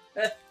happens.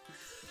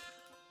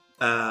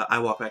 I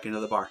walk back into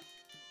the bar.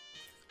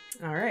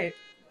 Alright.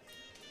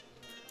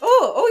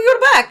 Oh,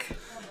 you're back!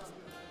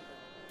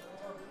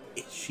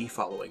 Is she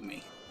following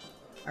me?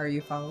 Are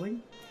you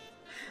following?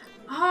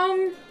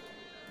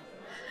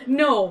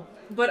 No,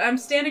 but I'm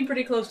standing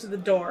pretty close to the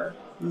door.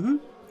 Mm-hmm.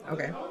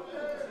 Okay.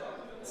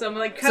 So I'm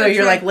like So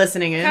you're like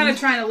listening in? kind of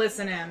trying to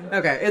listen in.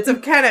 Okay,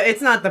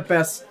 it's not the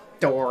best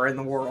door in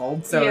the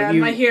world, so yeah,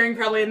 you... my hearing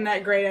probably isn't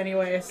that great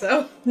anyway,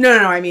 so... No,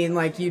 I mean,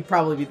 like, you'd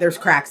probably be... There's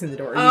cracks in the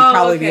door. You'd Oh,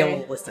 probably be okay.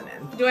 able to listen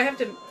in. Do I have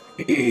to...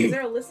 Is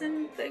there a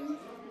listen thing?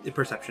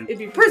 Perception. It'd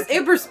be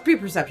It'd be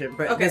perception,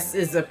 but Okay. this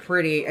is a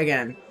pretty...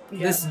 Again,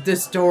 Yeah.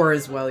 this door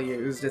is well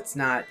used. It's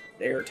not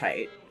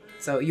airtight.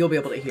 So you'll be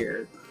able to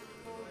hear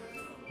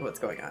what's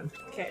going on.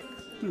 Okay.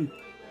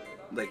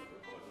 Like,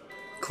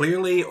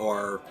 clearly,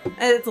 or...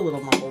 It's a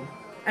little mumbled.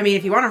 I mean,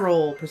 if you want to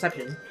roll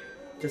perception,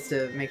 just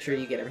to make sure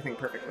you get everything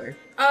perfectly.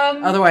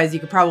 Otherwise, you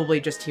could probably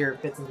just hear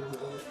bits and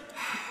pieces.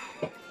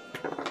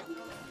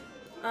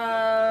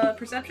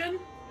 Perception?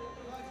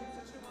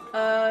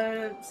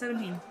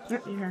 17.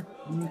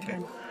 Okay.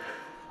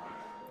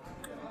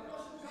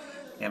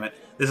 Damn it.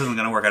 This isn't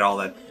going to work at all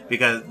then.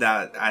 Because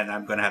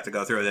I'm going to have to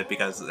go through with it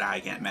because I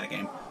can't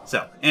metagame.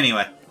 So,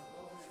 anyway.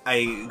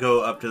 I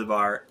go up to the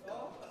bar,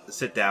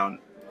 sit down,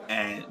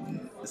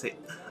 and say,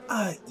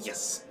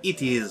 yes,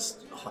 it is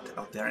hot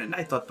out there. And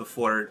I thought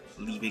before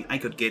leaving I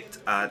could get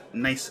a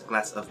nice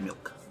glass of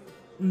milk.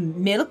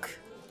 Milk?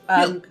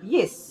 Milk.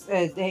 Yes.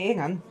 Hang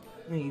on.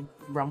 He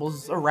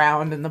rumbles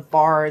around in the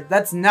bar.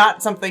 That's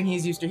not something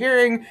he's used to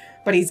hearing,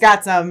 but he's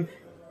got some.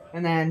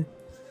 And then,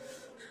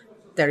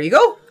 there you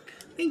go.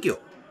 Thank you.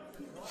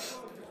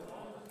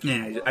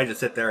 Yeah, I just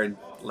sit there and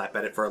lap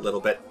at it for a little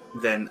bit.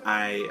 Then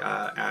I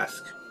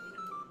ask,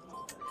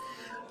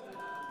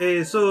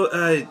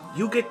 so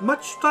you get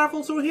much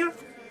travel through here?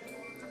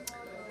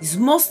 It's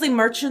mostly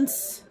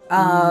merchants.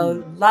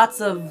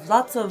 Lots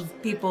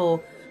of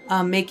people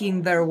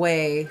making their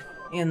way,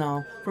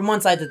 from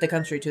one side of the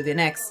country to the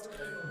next.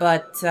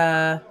 But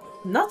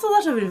not a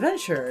lot of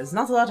adventures,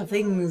 not a lot of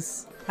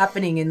things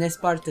happening in this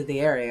part of the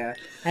area.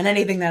 And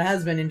anything that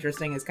has been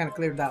interesting is kind of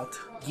cleared out.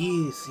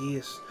 Yes.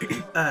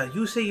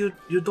 You say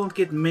you don't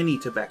get many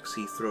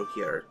tabaxi through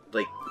here.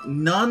 Like,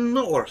 none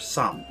or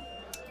some?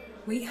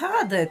 We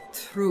had a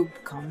troop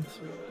come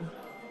through.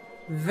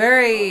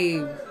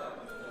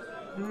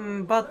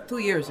 About 2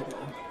 years ago.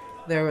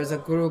 There was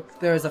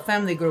a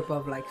family group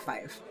of like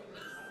 5.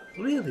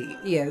 Really?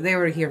 Yeah, they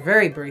were here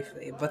very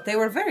briefly, but they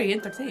were very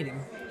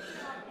entertaining.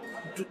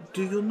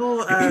 Do you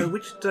know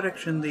which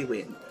direction they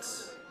went?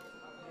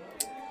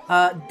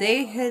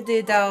 They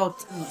headed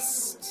out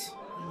east.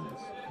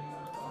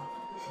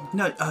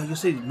 No, you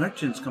say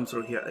merchants come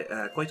through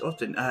here quite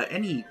often.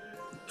 Any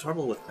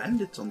trouble with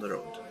bandits on the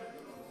road?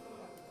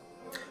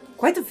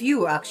 Quite a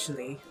few,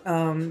 actually.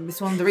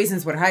 It's one of the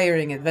reasons we're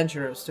hiring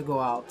adventurers to go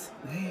out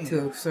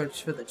to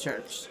search for the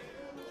church.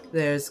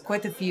 There's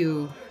quite a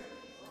few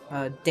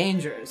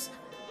dangers.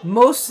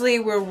 Mostly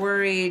we're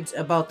worried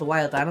about the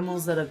wild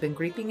animals that have been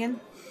creeping in.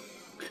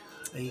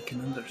 I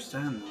can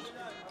understand.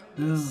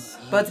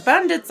 But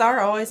bandits are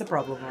always a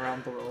problem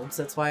around the roads.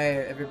 That's why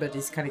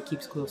everybody's kind of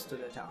keeps close to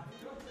the town.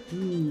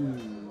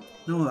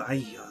 No,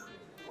 I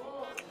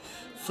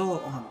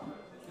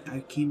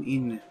came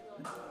in.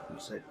 You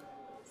said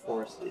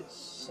forest is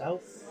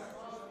south?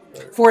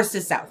 Forest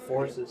is south.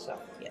 Forest is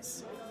south.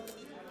 Yes.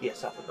 Yes,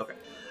 south. Okay.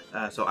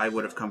 So I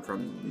would have come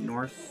from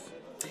north.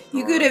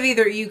 You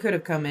could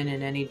have come in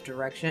any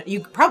direction. You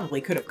probably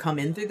could have come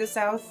in through the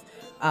south.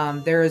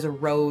 There is a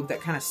road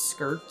that kind of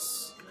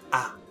skirts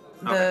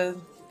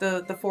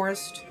the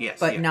forest. Yes,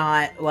 but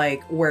not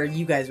like where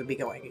you guys would be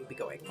going. You'd be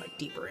going like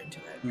deeper into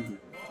it. Mm-hmm.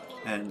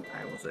 And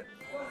I was like,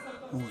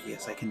 oh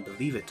yes, I can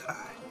believe it.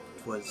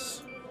 It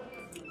was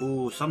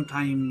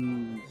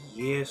sometime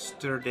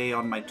yesterday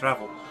on my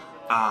travel.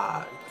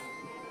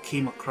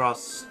 Came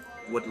across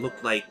what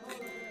looked like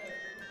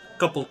a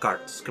couple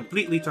carts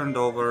completely turned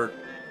over.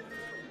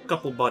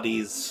 Couple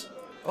bodies.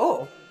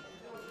 Oh.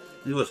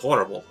 It was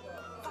horrible.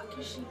 What the fuck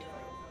is she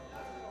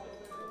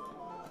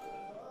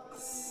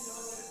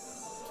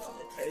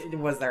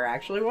doing? Was there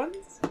actually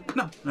ones?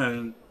 No.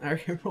 I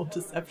roll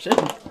deception.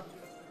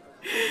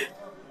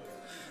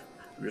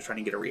 I'm just trying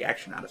to get a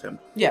reaction out of him.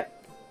 Yeah.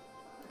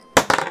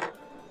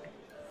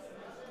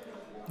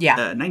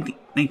 Yeah. 19.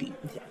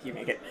 Yeah, you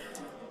make it.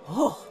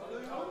 Oh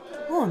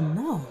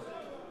no.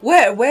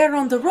 Where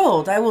on the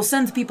road? I will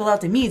send people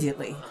out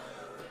immediately.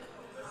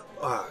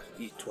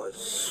 It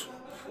was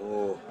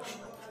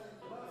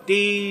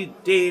day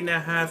and a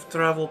half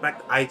travel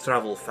back. I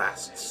travel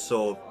fast,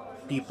 so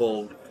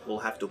people will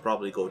have to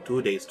probably go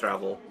 2 days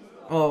travel.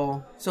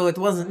 Oh, so it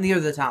wasn't near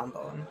the town,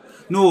 though.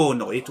 No,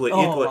 it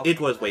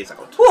was ways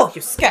out. Oh,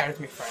 you scared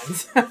me,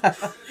 friend.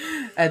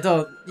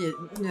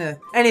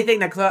 Anything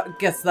that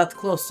gets that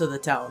close to the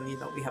town,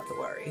 we have to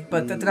worry.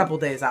 But a couple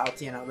days out,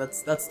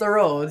 that's the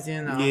road,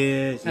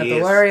 Yes, have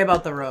to worry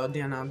about the road,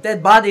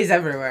 Dead bodies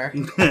everywhere.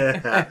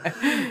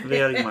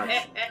 Very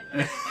much.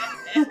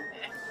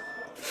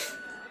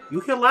 You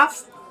hear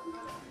laughs?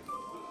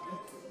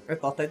 I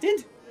thought I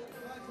did.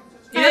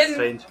 You didn't.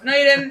 Strange. No,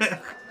 you didn't.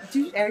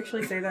 Did you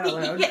actually say that out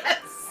loud? Yes.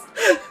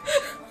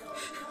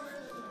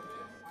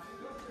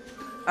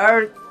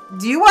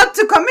 Do you want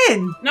to come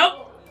in?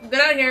 Nope. Get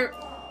out of here.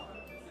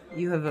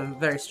 You have a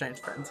very strange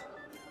friend.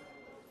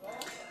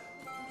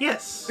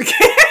 Yes.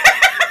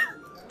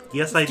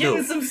 Yes, I Getting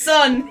do. some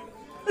sun.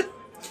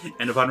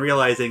 And upon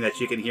realizing that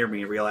she can hear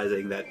me,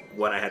 realizing that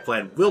what I had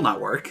planned will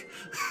not work.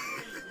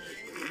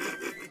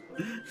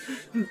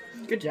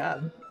 Good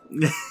job.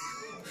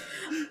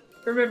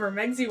 Remember,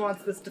 Megsy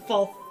wants this to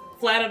fall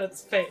flat on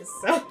its face,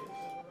 so...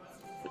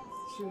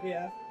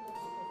 Yeah.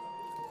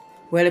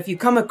 Well, if you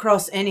come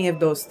across any of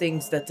those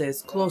things that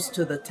is close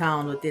to the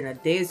town within a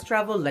day's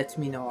travel, let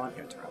me know on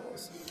your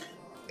travels.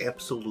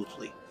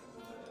 Absolutely.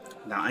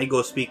 Now I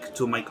go speak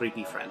to my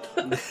creepy friend.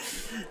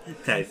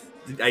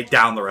 I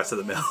down the rest of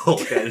the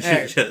milk. And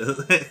she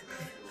just...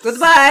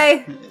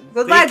 Goodbye!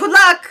 Goodbye, good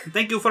luck!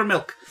 Thank you for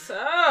milk.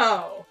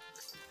 So...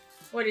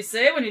 What did you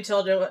say when you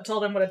told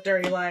him what a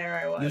dirty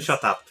liar I was? You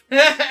shut up.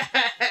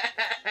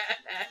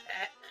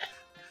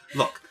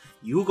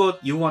 You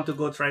want to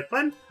go try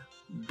plan?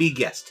 Be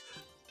guest.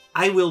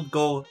 I will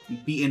go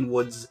be in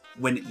woods.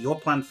 When your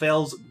plan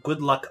fails,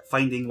 good luck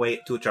finding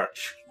way to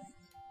church.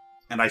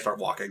 And I start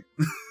walking.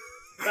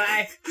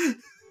 Bye.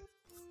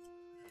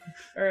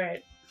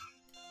 Alright.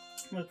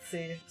 Let's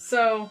see.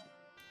 So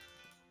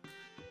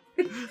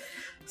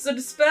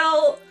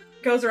Dispel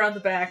goes around the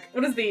back.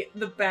 What is the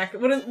back?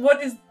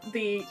 What is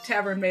the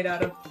tavern made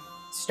out of?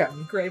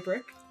 Stone. Gray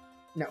brick?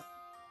 No.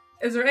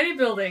 Is there any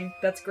building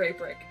that's gray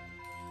brick?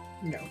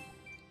 No.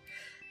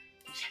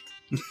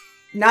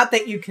 Not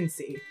that you can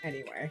see,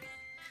 anyway.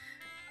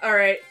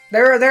 Alright.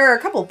 There are a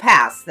couple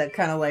paths that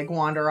kind of like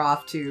wander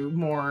off to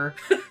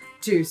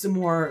some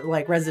more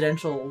like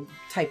residential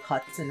type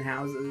huts and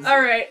houses.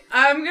 Alright.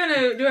 I'm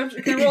gonna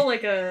can I roll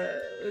like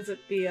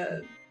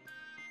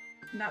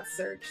not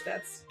search,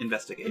 that's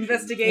Investigation.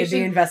 It'd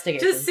be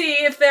investigation. To see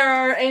if there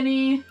are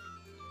any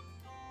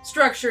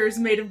structures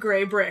made of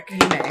gray brick.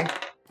 You may.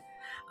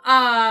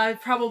 I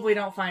probably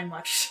don't find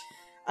much.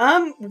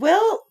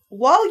 Well,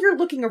 while you're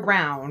looking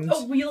around...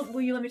 Oh,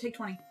 will you let me take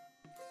 20?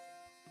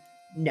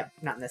 No,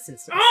 not in this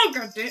instance. Oh,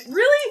 goddamn.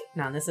 Really?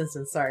 Not in this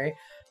instance, sorry.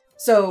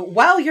 So,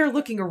 while you're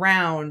looking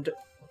around,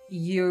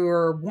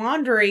 you're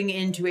wandering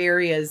into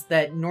areas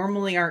that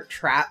normally aren't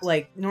trapped,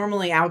 like,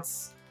 normally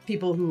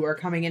people who are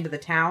coming into the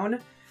town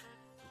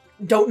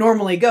don't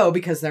normally go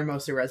because they're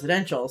mostly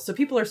residential. So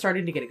people are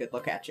starting to get a good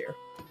look at you.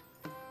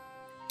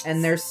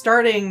 And they're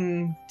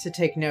starting to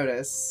take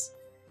notice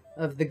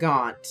of the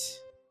gaunt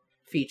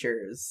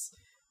features.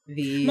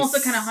 I'm also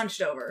kind of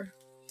hunched over.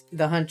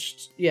 The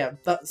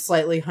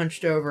slightly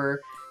hunched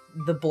over,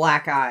 the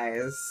black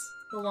eyes.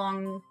 The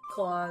long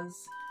claws.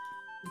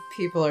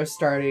 People are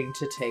starting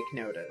to take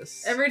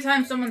notice. Every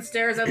time someone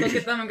stares, I look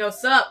at them and go,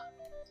 sup?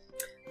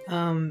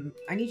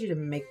 I need you to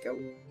make a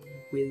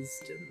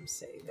wisdom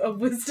save. A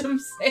wisdom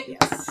save?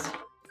 Yes.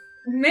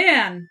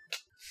 Man.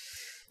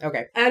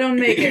 Okay. I don't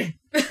make it.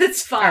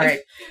 It's fine. Alright.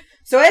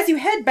 So as you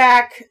head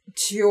back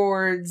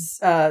towards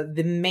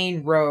the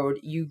main road,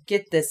 you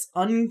get this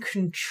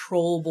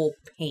uncontrollable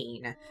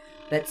pain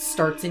that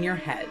starts in your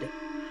head,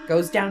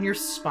 goes down your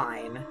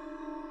spine,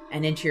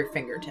 and into your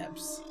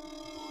fingertips.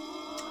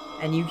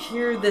 And you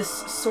hear this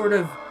sort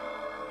of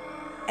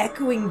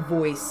echoing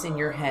voice in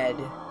your head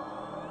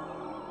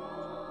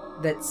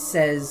that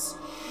says,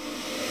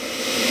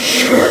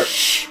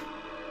 "Church!"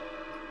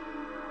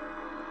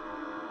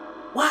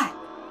 What?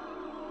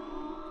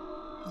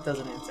 It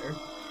doesn't answer.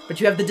 But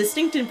you have the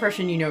distinct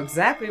impression you know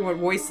exactly what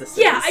voice this is.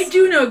 Yeah, I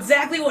do know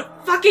exactly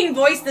what fucking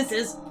voice this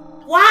is.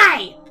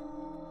 Why?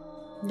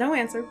 No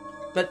answer.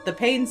 But the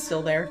pain's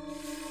still there.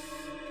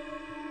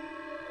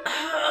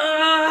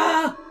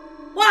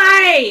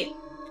 Why?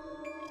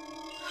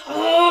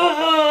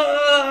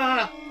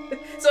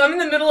 So I'm in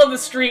the middle of the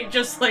street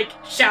just, like,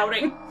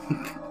 shouting.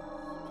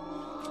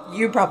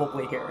 You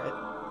probably hear it.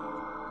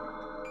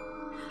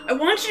 I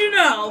want you to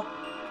know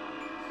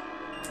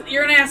that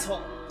you're an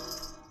asshole.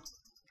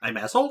 I'm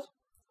asshole?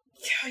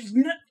 Yeah,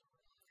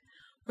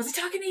 was he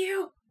talking to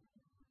you?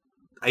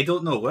 I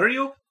don't know. Were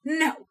you?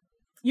 No.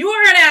 You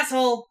are an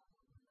asshole.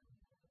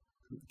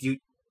 You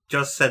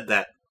just said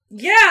that.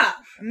 Yeah.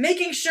 I'm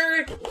making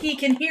sure he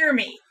can hear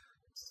me.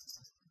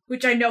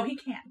 Which I know he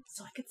can,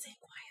 so I can say it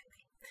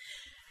quietly.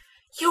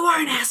 You are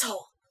an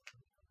asshole.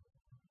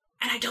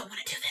 And I don't want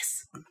to do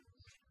this.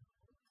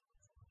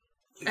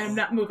 And I'm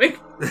not moving.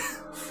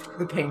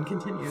 The pain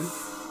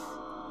continues.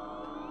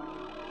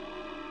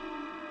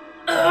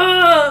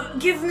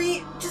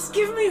 Just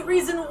give me a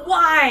reason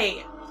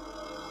why.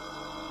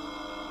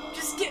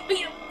 Just give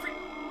me a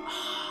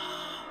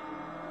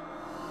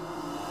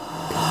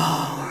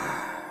Power.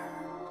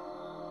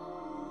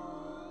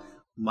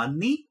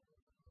 Money?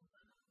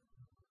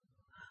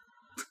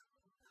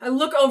 I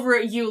look over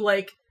at you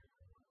like,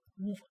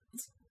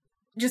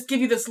 just give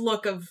you this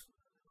look of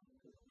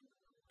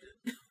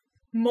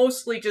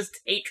mostly just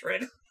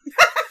hatred.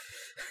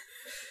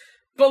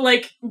 But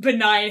like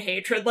benign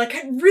hatred. Like,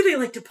 I'd really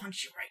like to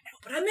punch you right now,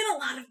 but I'm in a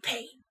lot of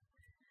pain.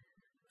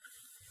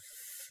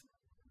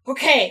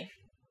 Okay.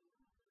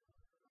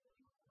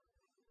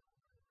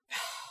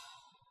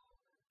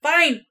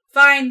 Fine.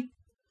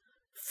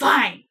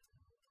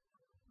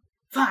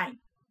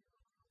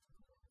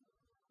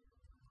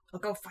 I'll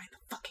go find the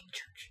fucking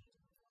church.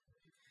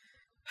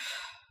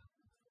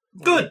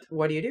 Good.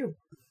 What do you do?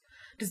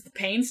 Does the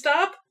pain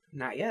stop?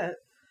 Not yet.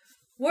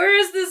 Where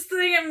is this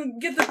thing?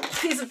 And get the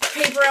piece of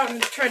paper out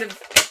and try to...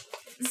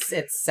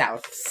 It's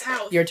south.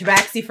 South. Your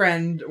tabaxi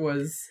friend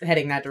was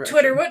heading that direction.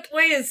 Twitter, what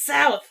way is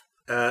south?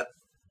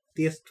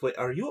 This way.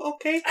 Are you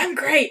okay? I'm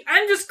great.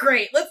 I'm just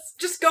great. Let's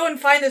just go and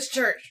find this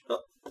church.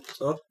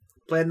 So,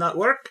 plan not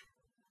work?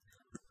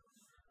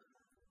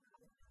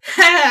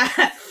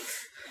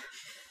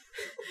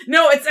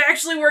 No, it's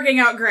actually working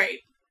out great.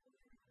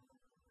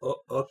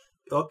 Oh,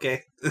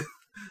 okay.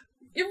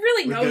 You're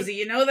really nosy,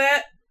 you know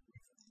that?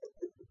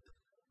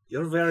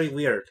 You're very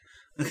weird.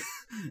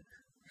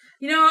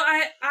 You know,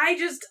 I'm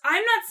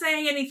not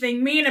saying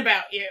anything mean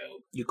about you.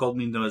 You called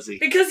me nosy.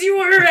 Because you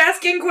were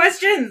asking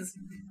questions.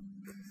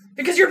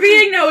 Because you're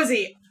being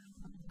nosy.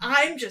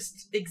 I'm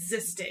just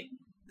existing.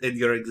 And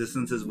your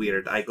existence is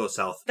weird. I go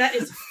south. That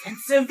is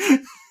offensive.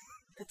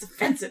 That's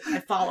offensive. I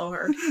follow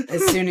her.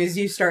 As soon as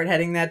you start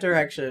heading that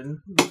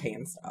direction, the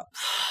pain stops.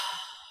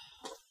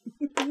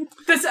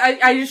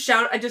 I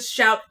just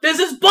shout, this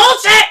is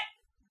bullshit!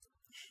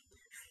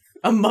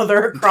 A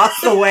mother across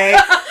the way,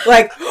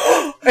 like,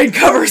 and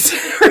covers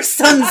her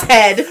son's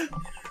head.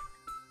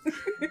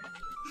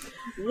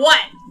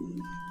 What?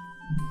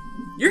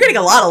 You're getting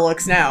a lot of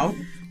looks now.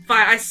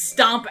 Fine, I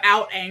stomp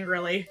out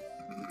angrily.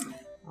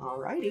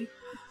 Alrighty.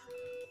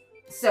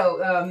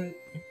 So,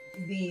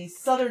 the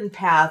southern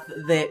path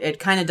that it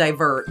kind of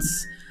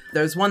diverts.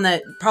 There's one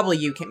that probably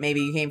you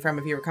came from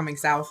if you were coming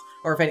south,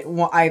 or if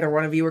either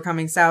one of you were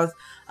coming south.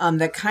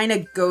 That kind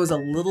of goes a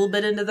little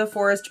bit into the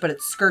forest, but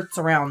it skirts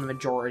around the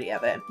majority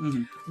of it.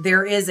 Mm-hmm.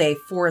 There is a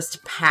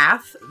forest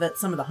path that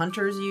some of the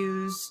hunters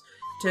use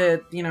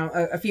to,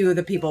 a few of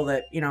the people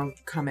that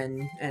come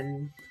in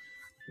and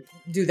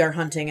do their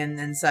hunting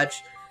and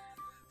such.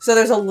 So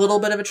there's a little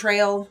bit of a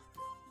trail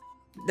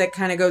that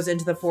kind of goes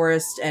into the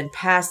forest, and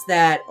past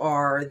that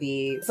are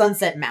the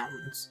Sunset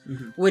Mountains,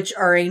 which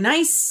are a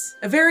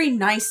very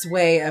nice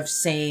way of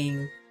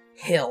saying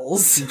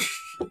hills.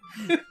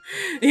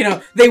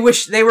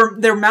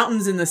 They're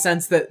mountains in the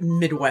sense that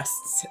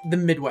the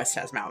Midwest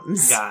has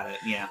mountains. Got it,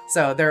 yeah.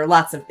 So there are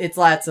lots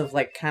of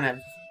like kind of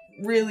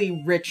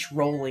really rich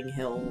rolling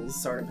hills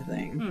sort of a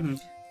thing. Mm-hmm.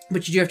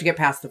 But you do have to get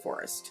past the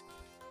forest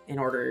in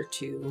order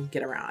to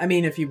get around. I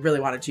mean, if you really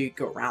wanted to, you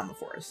could go around the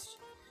forest,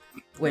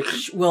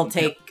 which will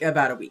take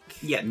about a week.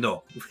 Yeah,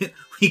 no.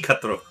 We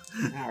cut through.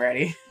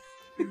 Alrighty.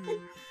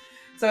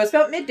 So it's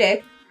about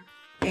midday.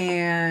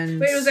 And...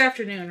 Wait, it was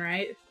afternoon,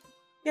 right?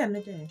 Yeah,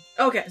 midday.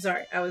 Okay,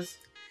 sorry.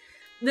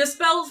 The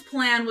spell's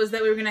plan was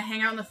that we were going to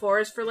hang out in the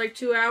forest for like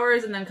 2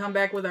 hours and then come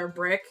back with our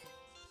brick.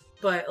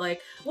 But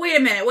like, wait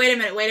a minute.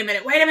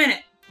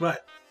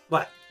 What?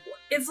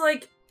 It's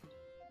like,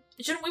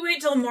 shouldn't we wait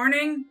till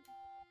morning?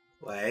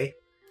 Why?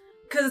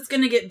 Because it's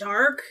going to get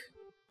dark.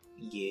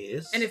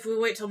 Yes. And if we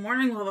wait till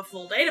morning, we'll have a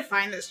full day to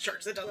find this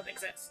church that doesn't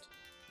exist.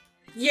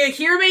 You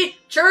hear me?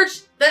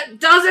 Church that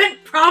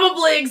doesn't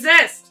probably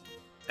exist!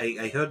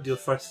 I heard you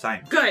first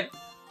time. Good.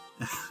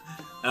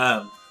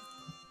 But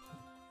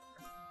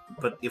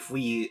if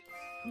we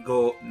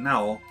go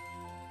now,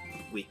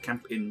 we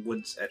camp in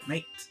woods at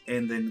night,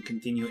 and then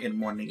continue in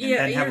morning, and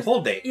then have a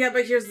whole day. Yeah,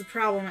 but here's the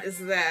problem, is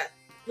that,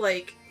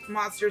 like,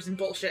 monsters and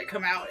bullshit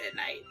come out at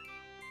night.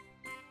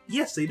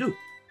 Yes, they do.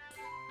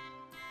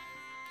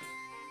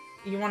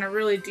 You want to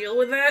really deal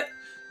with that?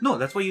 No,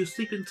 that's why you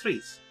sleep in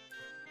trees.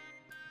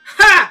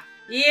 Ha!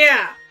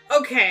 Yeah!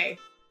 Okay.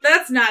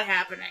 That's not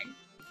happening.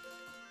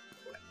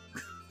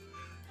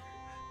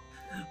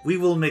 We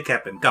will make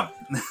happen. Come.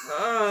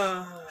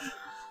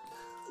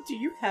 Do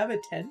you have a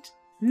tent?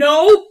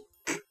 No!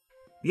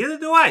 Neither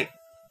do I.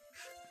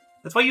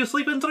 That's why you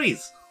sleep in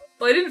trees.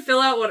 Well, I didn't fill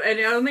out I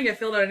don't think I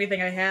filled out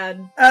anything I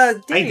had.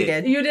 Danny I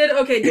did. You did?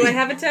 Okay, do I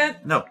have a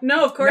tent? No.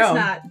 No, of course No.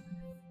 not.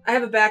 I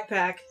have a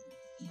backpack.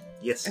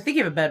 Yes. I think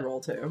you have a bedroll,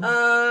 too.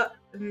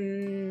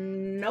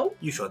 Nope.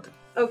 You should.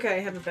 Okay, I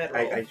have a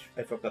bedroll.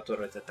 I forgot to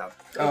write that down.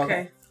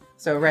 Okay.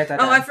 So write that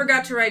down. Oh, I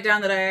forgot to write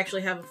down that I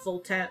actually have a full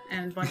tent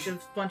and a bunch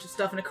of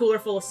stuff and a cooler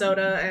full of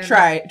soda and...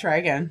 Try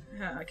again.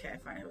 Okay,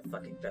 fine, I have a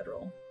fucking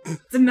bedroll.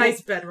 It's a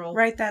nice bedroll.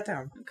 Write that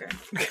down. Okay.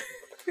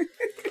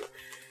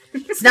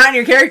 It's not in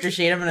your character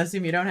sheet. I'm going to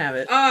assume you don't have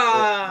it.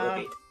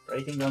 Wait.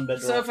 Writing down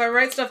bedroll. So if I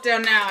write stuff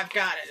down now, I've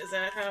got it. Is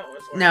that how it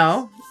works?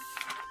 No.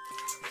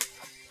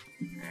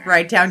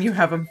 Write down you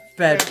have a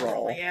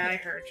bedroll. Yeah, I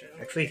heard you.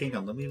 Actually, hang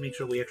on. Let me make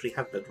sure we actually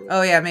have bedroll.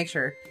 Oh, yeah, make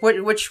sure.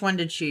 Which one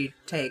did she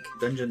take?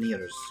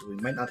 Dungeoneers. We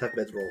might not have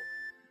bedroll.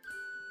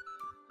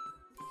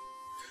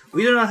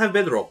 We do not have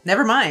bedroll.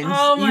 Never mind.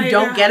 Oh my you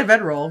don't God. get a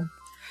bedroll.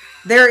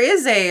 There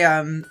is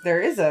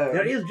There is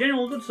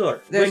general goods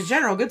store. There's a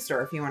general goods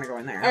store if you want to go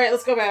in there. All right,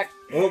 let's go back.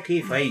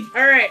 Okay, fine.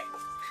 All right,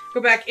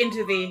 go back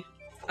into the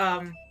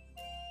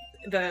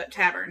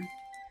tavern.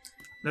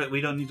 No,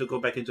 we don't need to go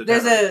back into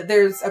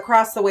There's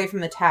across the way from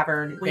the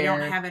tavern. We there-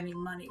 don't have any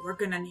money. We're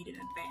gonna need an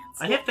advance.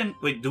 I have to...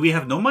 Wait, do we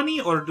have no money,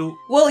 or do...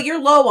 Well,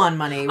 you're low on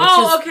money. Which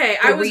Oh, is okay.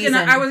 the I was reason-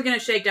 gonna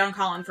shake down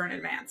Colin for an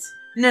advance.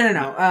 No.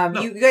 No.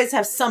 You guys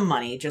have some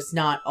money, just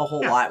not a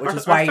whole Yeah, lot, which our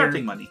is why you're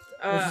starting money.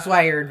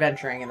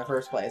 adventuring in the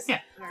first place. Yeah.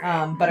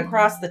 But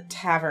across the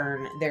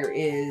tavern there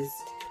is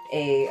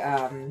a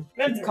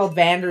it's called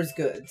Vander's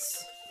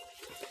Goods,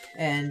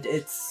 and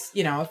it's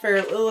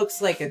it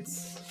looks like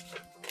it's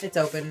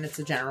open. It's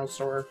a general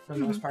store for the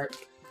most part.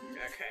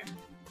 Okay.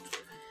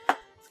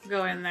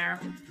 Go in there.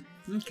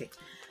 Okay.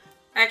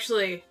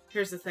 Actually,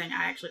 here's the thing.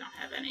 I actually don't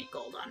have any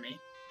gold on me.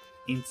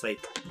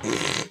 Insight.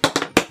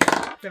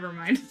 Never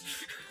mind.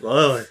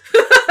 Whoa.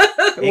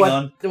 Hang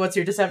on. What's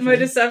your deception? My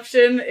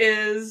deception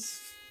is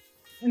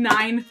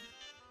 9.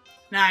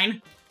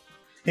 9.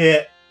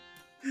 Yeah.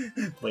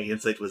 My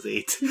insight was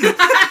 8.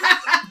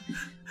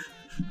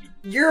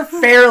 You're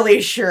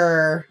fairly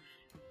sure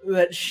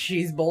that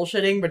she's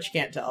bullshitting, but you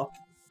can't tell.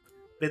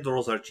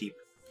 Bedrolls are cheap.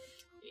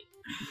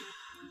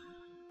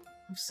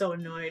 I'm so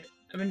annoyed.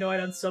 I'm annoyed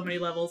on so many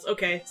levels.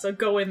 Okay, so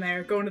go in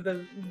there. Go into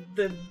the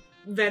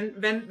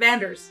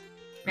Vanders.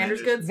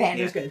 Vanders goods?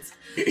 Vanders goods.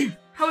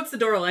 What's the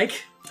door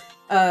like?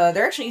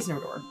 There actually is no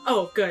door.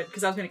 Oh, good,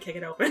 because I was going to kick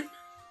it open.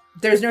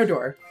 There's no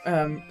door,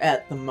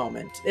 at the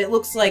moment. It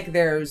looks like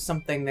there's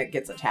something that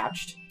gets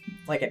attached,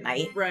 like at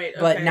night. Right,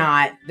 okay.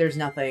 But there's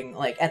nothing,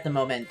 like, at the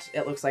moment,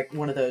 it looks like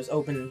one of those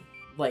open,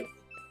 like,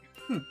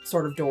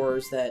 sort of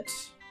doors that,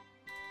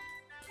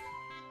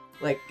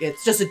 like,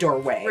 it's just a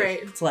doorway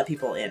to let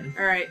people in.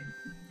 Alright.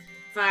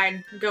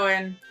 Fine. Go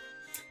in.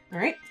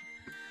 Alright.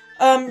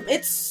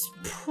 It's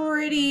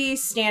pretty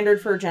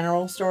standard for a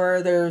general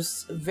store.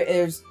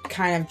 There's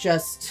kind of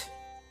just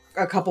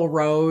a couple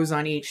rows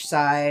on each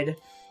side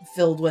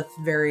filled with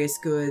various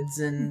goods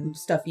and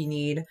stuff you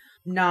need.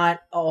 Not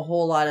a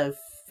whole lot of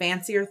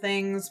fancier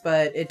things,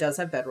 but it does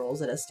have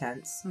bedrolls. It has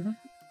tents. Mm-hmm.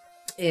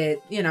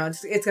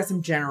 It's got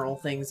some general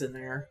things in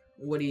there.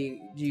 What do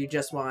you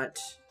just want?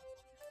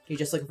 Are you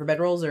just looking for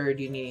bedrolls, or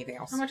do you need anything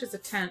else? How much is a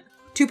tent?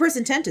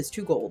 2-person tent is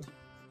 2 gold.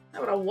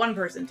 How about a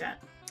 1-person tent?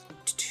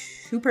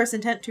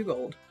 2-person tent, 2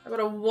 gold. How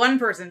about a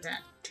 1-person tent?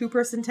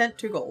 2-person tent,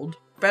 2 gold.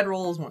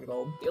 Bedroll is 1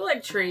 gold. You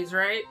like trees,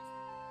 right?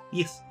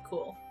 Yes.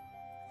 Cool.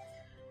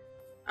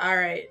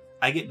 Alright.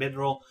 I get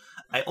bedroll.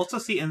 I also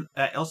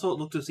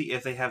look to see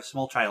if they have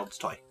small child's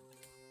toy.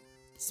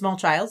 Small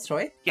child's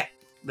toy? Yeah,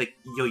 like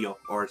yo-yo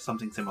or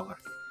something similar.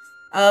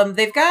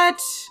 They've got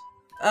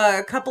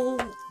a couple,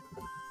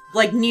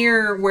 like,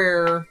 near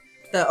where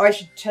I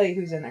should tell you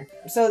who's in there.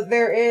 So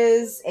there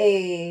is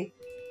a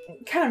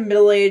kind of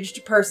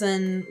middle-aged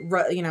person,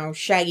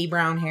 shaggy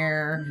brown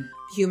hair,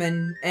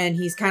 human, and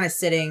he's kind of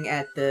sitting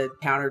at the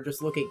counter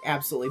just looking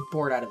absolutely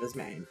bored out of his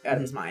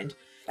mind.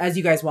 As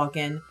you guys walk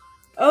in.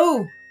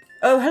 Oh,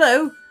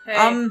 hello. Hey.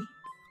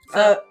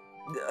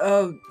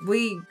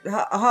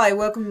 Hi,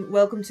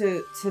 welcome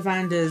to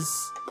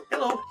Vander's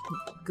Hello.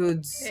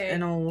 goods Hey.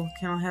 and all.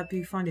 Can I help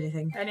you find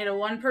anything? I need a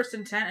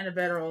 1-person tent and a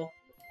bedroll.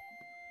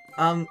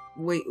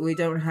 We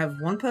don't have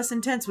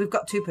 1-person tents. We've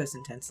got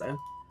 2-person tents though.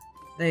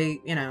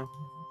 They, I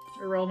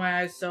roll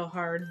my eyes so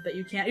hard that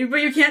you can't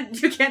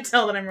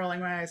tell that I'm rolling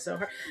my eyes so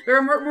hard. But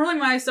I'm rolling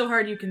my eyes so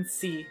hard you can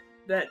see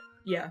that,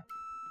 yeah.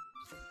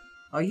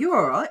 Are you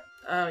alright?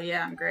 Oh,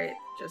 yeah, I'm great.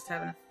 Just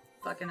having a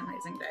fucking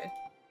amazing day.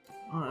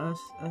 Oh,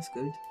 that's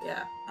good.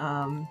 Yeah.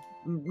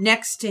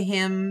 Next to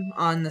him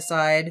on the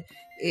side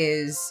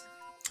is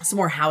some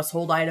more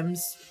household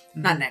items.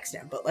 Not next to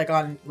him, but like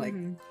on, like,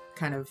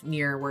 kind of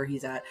near where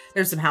he's at.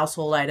 There's some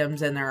household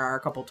items and there are a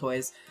couple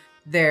toys.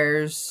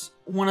 There's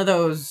one of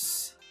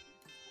those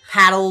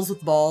paddles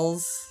with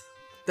balls.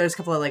 There's a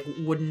couple of, like,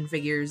 wooden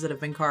figures that have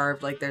been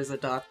carved. Like, there's a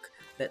duck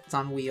that's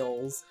on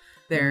wheels.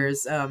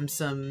 There's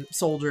some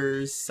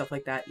soldiers, stuff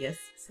like that. Yes.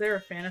 Is there a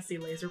fantasy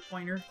laser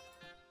pointer?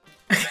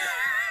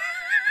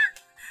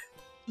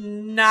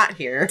 Not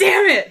here.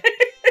 Damn it!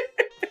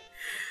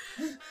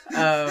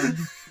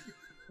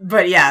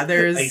 But yeah,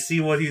 there's I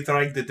see what you're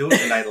trying to do,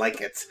 and I like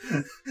it.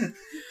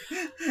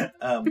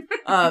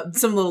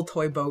 some little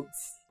toy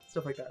boats,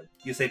 stuff like that.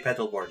 You say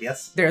pedalboard,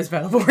 yes? There's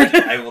pedalboard.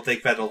 I will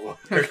take pedalboard.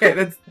 Okay,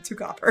 that's 2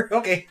 copper.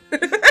 Okay.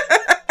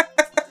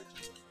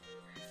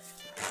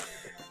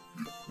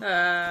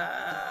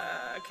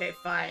 Okay,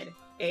 fine.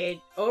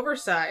 A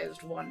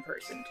oversized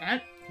 1-person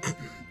tent.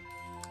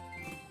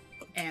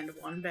 And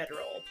 1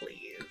 bedroll,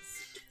 please.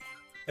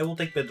 I will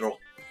take bedroll.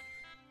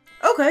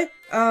 Okay.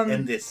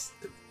 And this.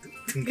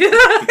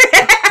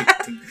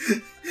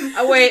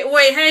 Oh,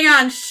 wait, hang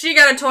on. She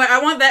got a toy.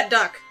 I want that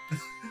duck.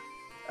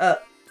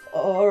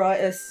 All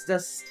right.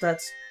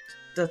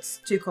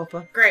 That's 2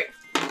 copper. Great.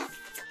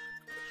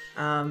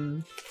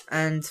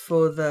 And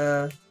for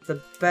the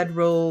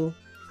bedroll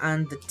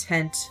and the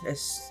tent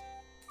is,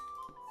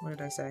 what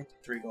did I say?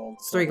 3 gold.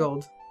 It's 3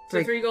 gold.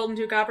 So 3 gold and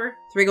 2 copper?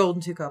 3 gold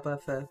and 2 copper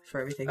for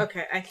everything.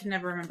 Okay, I can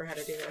never remember how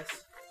to do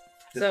this.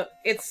 So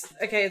it's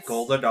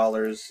Gold are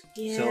dollars,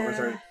 Yeah. silvers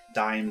are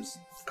dimes,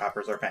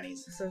 coppers are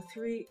pennies. So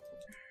 3.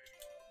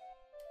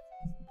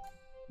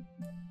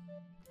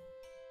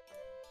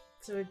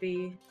 So it'd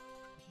be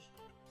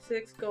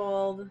 6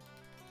 gold,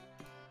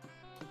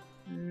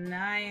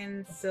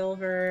 9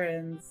 silver,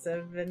 and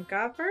 7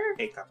 copper?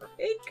 8 copper.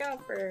 8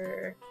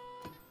 copper.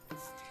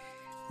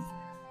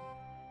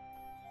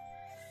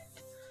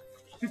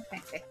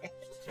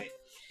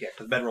 Yeah,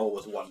 because bedroll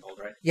was 1 gold,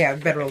 right? Yeah,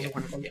 bedrolls are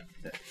 1 gold. Yeah.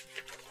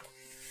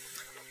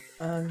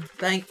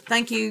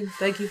 Thank you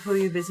for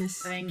your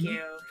business. Thank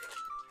you.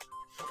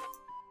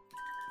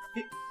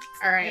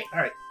 Alright. All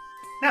right.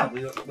 Now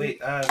we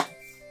wait. I'm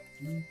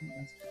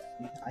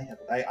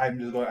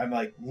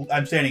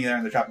standing there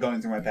in the shop, going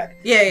through my pack.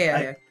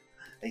 Yeah.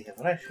 I have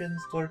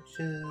rations,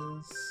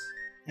 torches,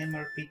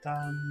 hammer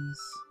pitons.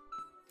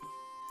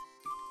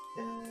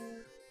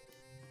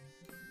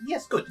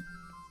 Yes, good.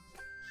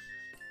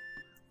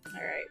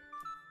 Alright.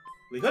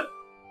 We good?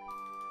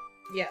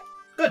 Yeah.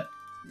 Good.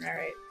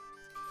 Alright.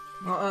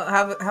 Well,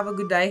 have a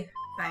good day.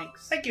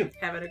 Thanks. Thank you.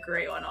 Having a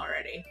great one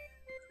already.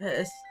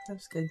 That's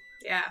good.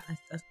 Yeah.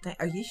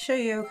 Are you sure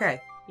you're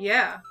okay?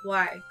 Yeah.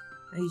 Why?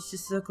 You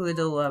just look a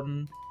little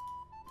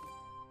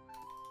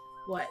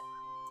What?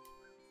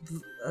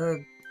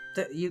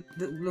 You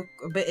look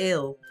a bit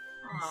ill.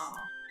 Oh,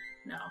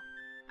 no.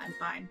 I'm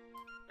fine.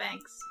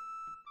 Thanks.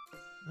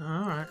 All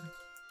right.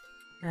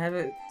 Have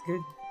a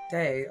good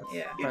day.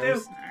 Yeah. You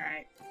do.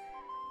 Alright.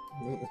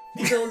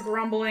 Still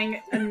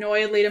grumbling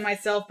annoyedly to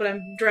myself, but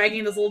I'm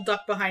dragging this little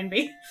duck behind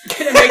me.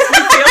 And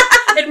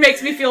it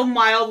makes me feel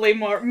mildly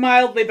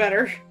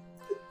better.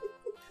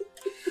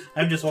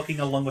 I'm just walking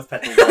along with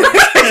Petal.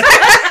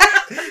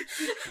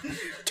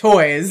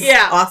 Toys.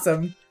 Yeah.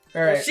 Awesome.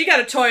 All right. Well, she got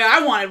a toy.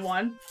 I wanted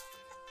one.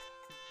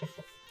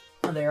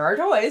 Well, there are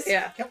toys.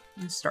 Yeah.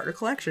 Start a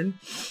collection.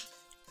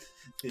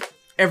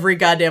 Every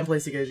goddamn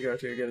place you guys go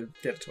to,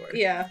 get a toy.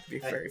 Yeah.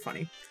 It'd be very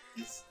funny.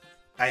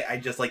 I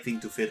just like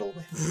things to fiddle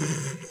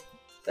with.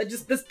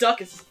 This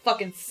duck is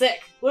fucking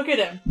sick. Look at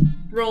him.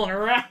 Rolling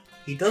around.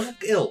 He does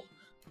look ill.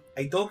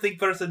 I don't think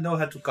person know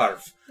how to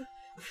carve.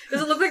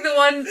 Does it look like the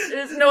one...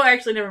 No,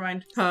 actually, never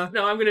mind. Huh?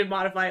 No, I'm going to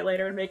modify it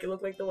later and make it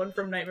look like the one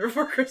from Nightmare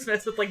Before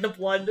Christmas with, like, the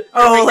blood.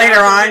 Oh, later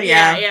on?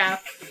 Yeah, Yeah. yeah.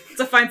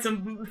 To find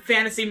some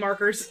fantasy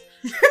markers.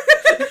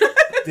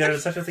 There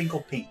is such a thing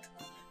called paint.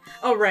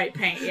 Oh, right,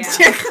 paint, yeah.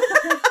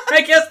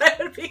 I guess that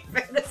would be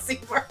fantasy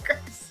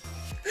markers.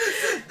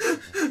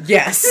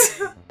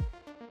 Yes.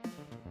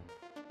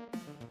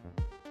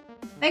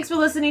 Thanks for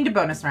listening to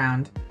Bonus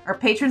Round. Our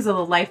patrons are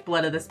the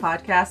lifeblood of this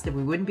podcast, and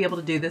we wouldn't be able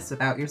to do this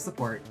without your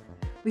support.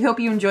 We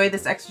hope you enjoyed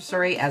this extra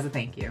story as a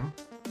thank you.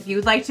 If you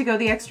would like to go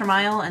the extra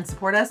mile and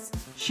support us,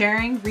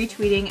 sharing,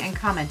 retweeting, and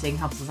commenting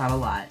helps us out a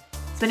lot.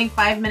 Spending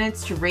 5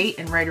 minutes to rate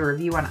and write a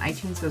review on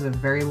iTunes goes a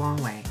very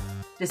long way.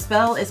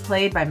 Dispel is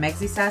played by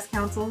Megsy Sass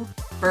Council,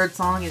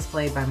 Birdsong is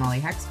played by Molly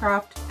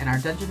Hexcroft, and our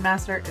Dungeon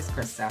Master is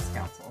Chris Sass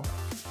Council.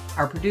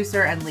 Our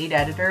producer and lead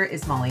editor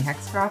is Molly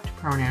Hexcroft,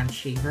 pronouns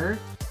she, her.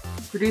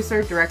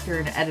 Producer, director,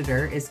 and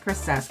editor is Chris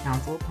Sass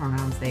Council,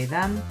 pronouns they,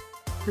 them.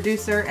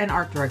 Producer and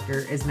art director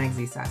is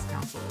Megsy Sass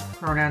Council,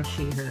 pronouns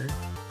she, her.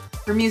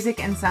 For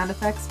music and sound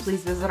effects,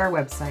 please visit our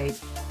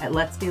website at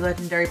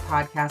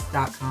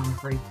letsbelegendarypodcast.com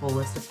for a full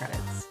list of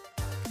credits.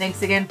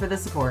 Thanks again for the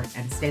support,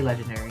 and stay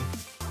legendary.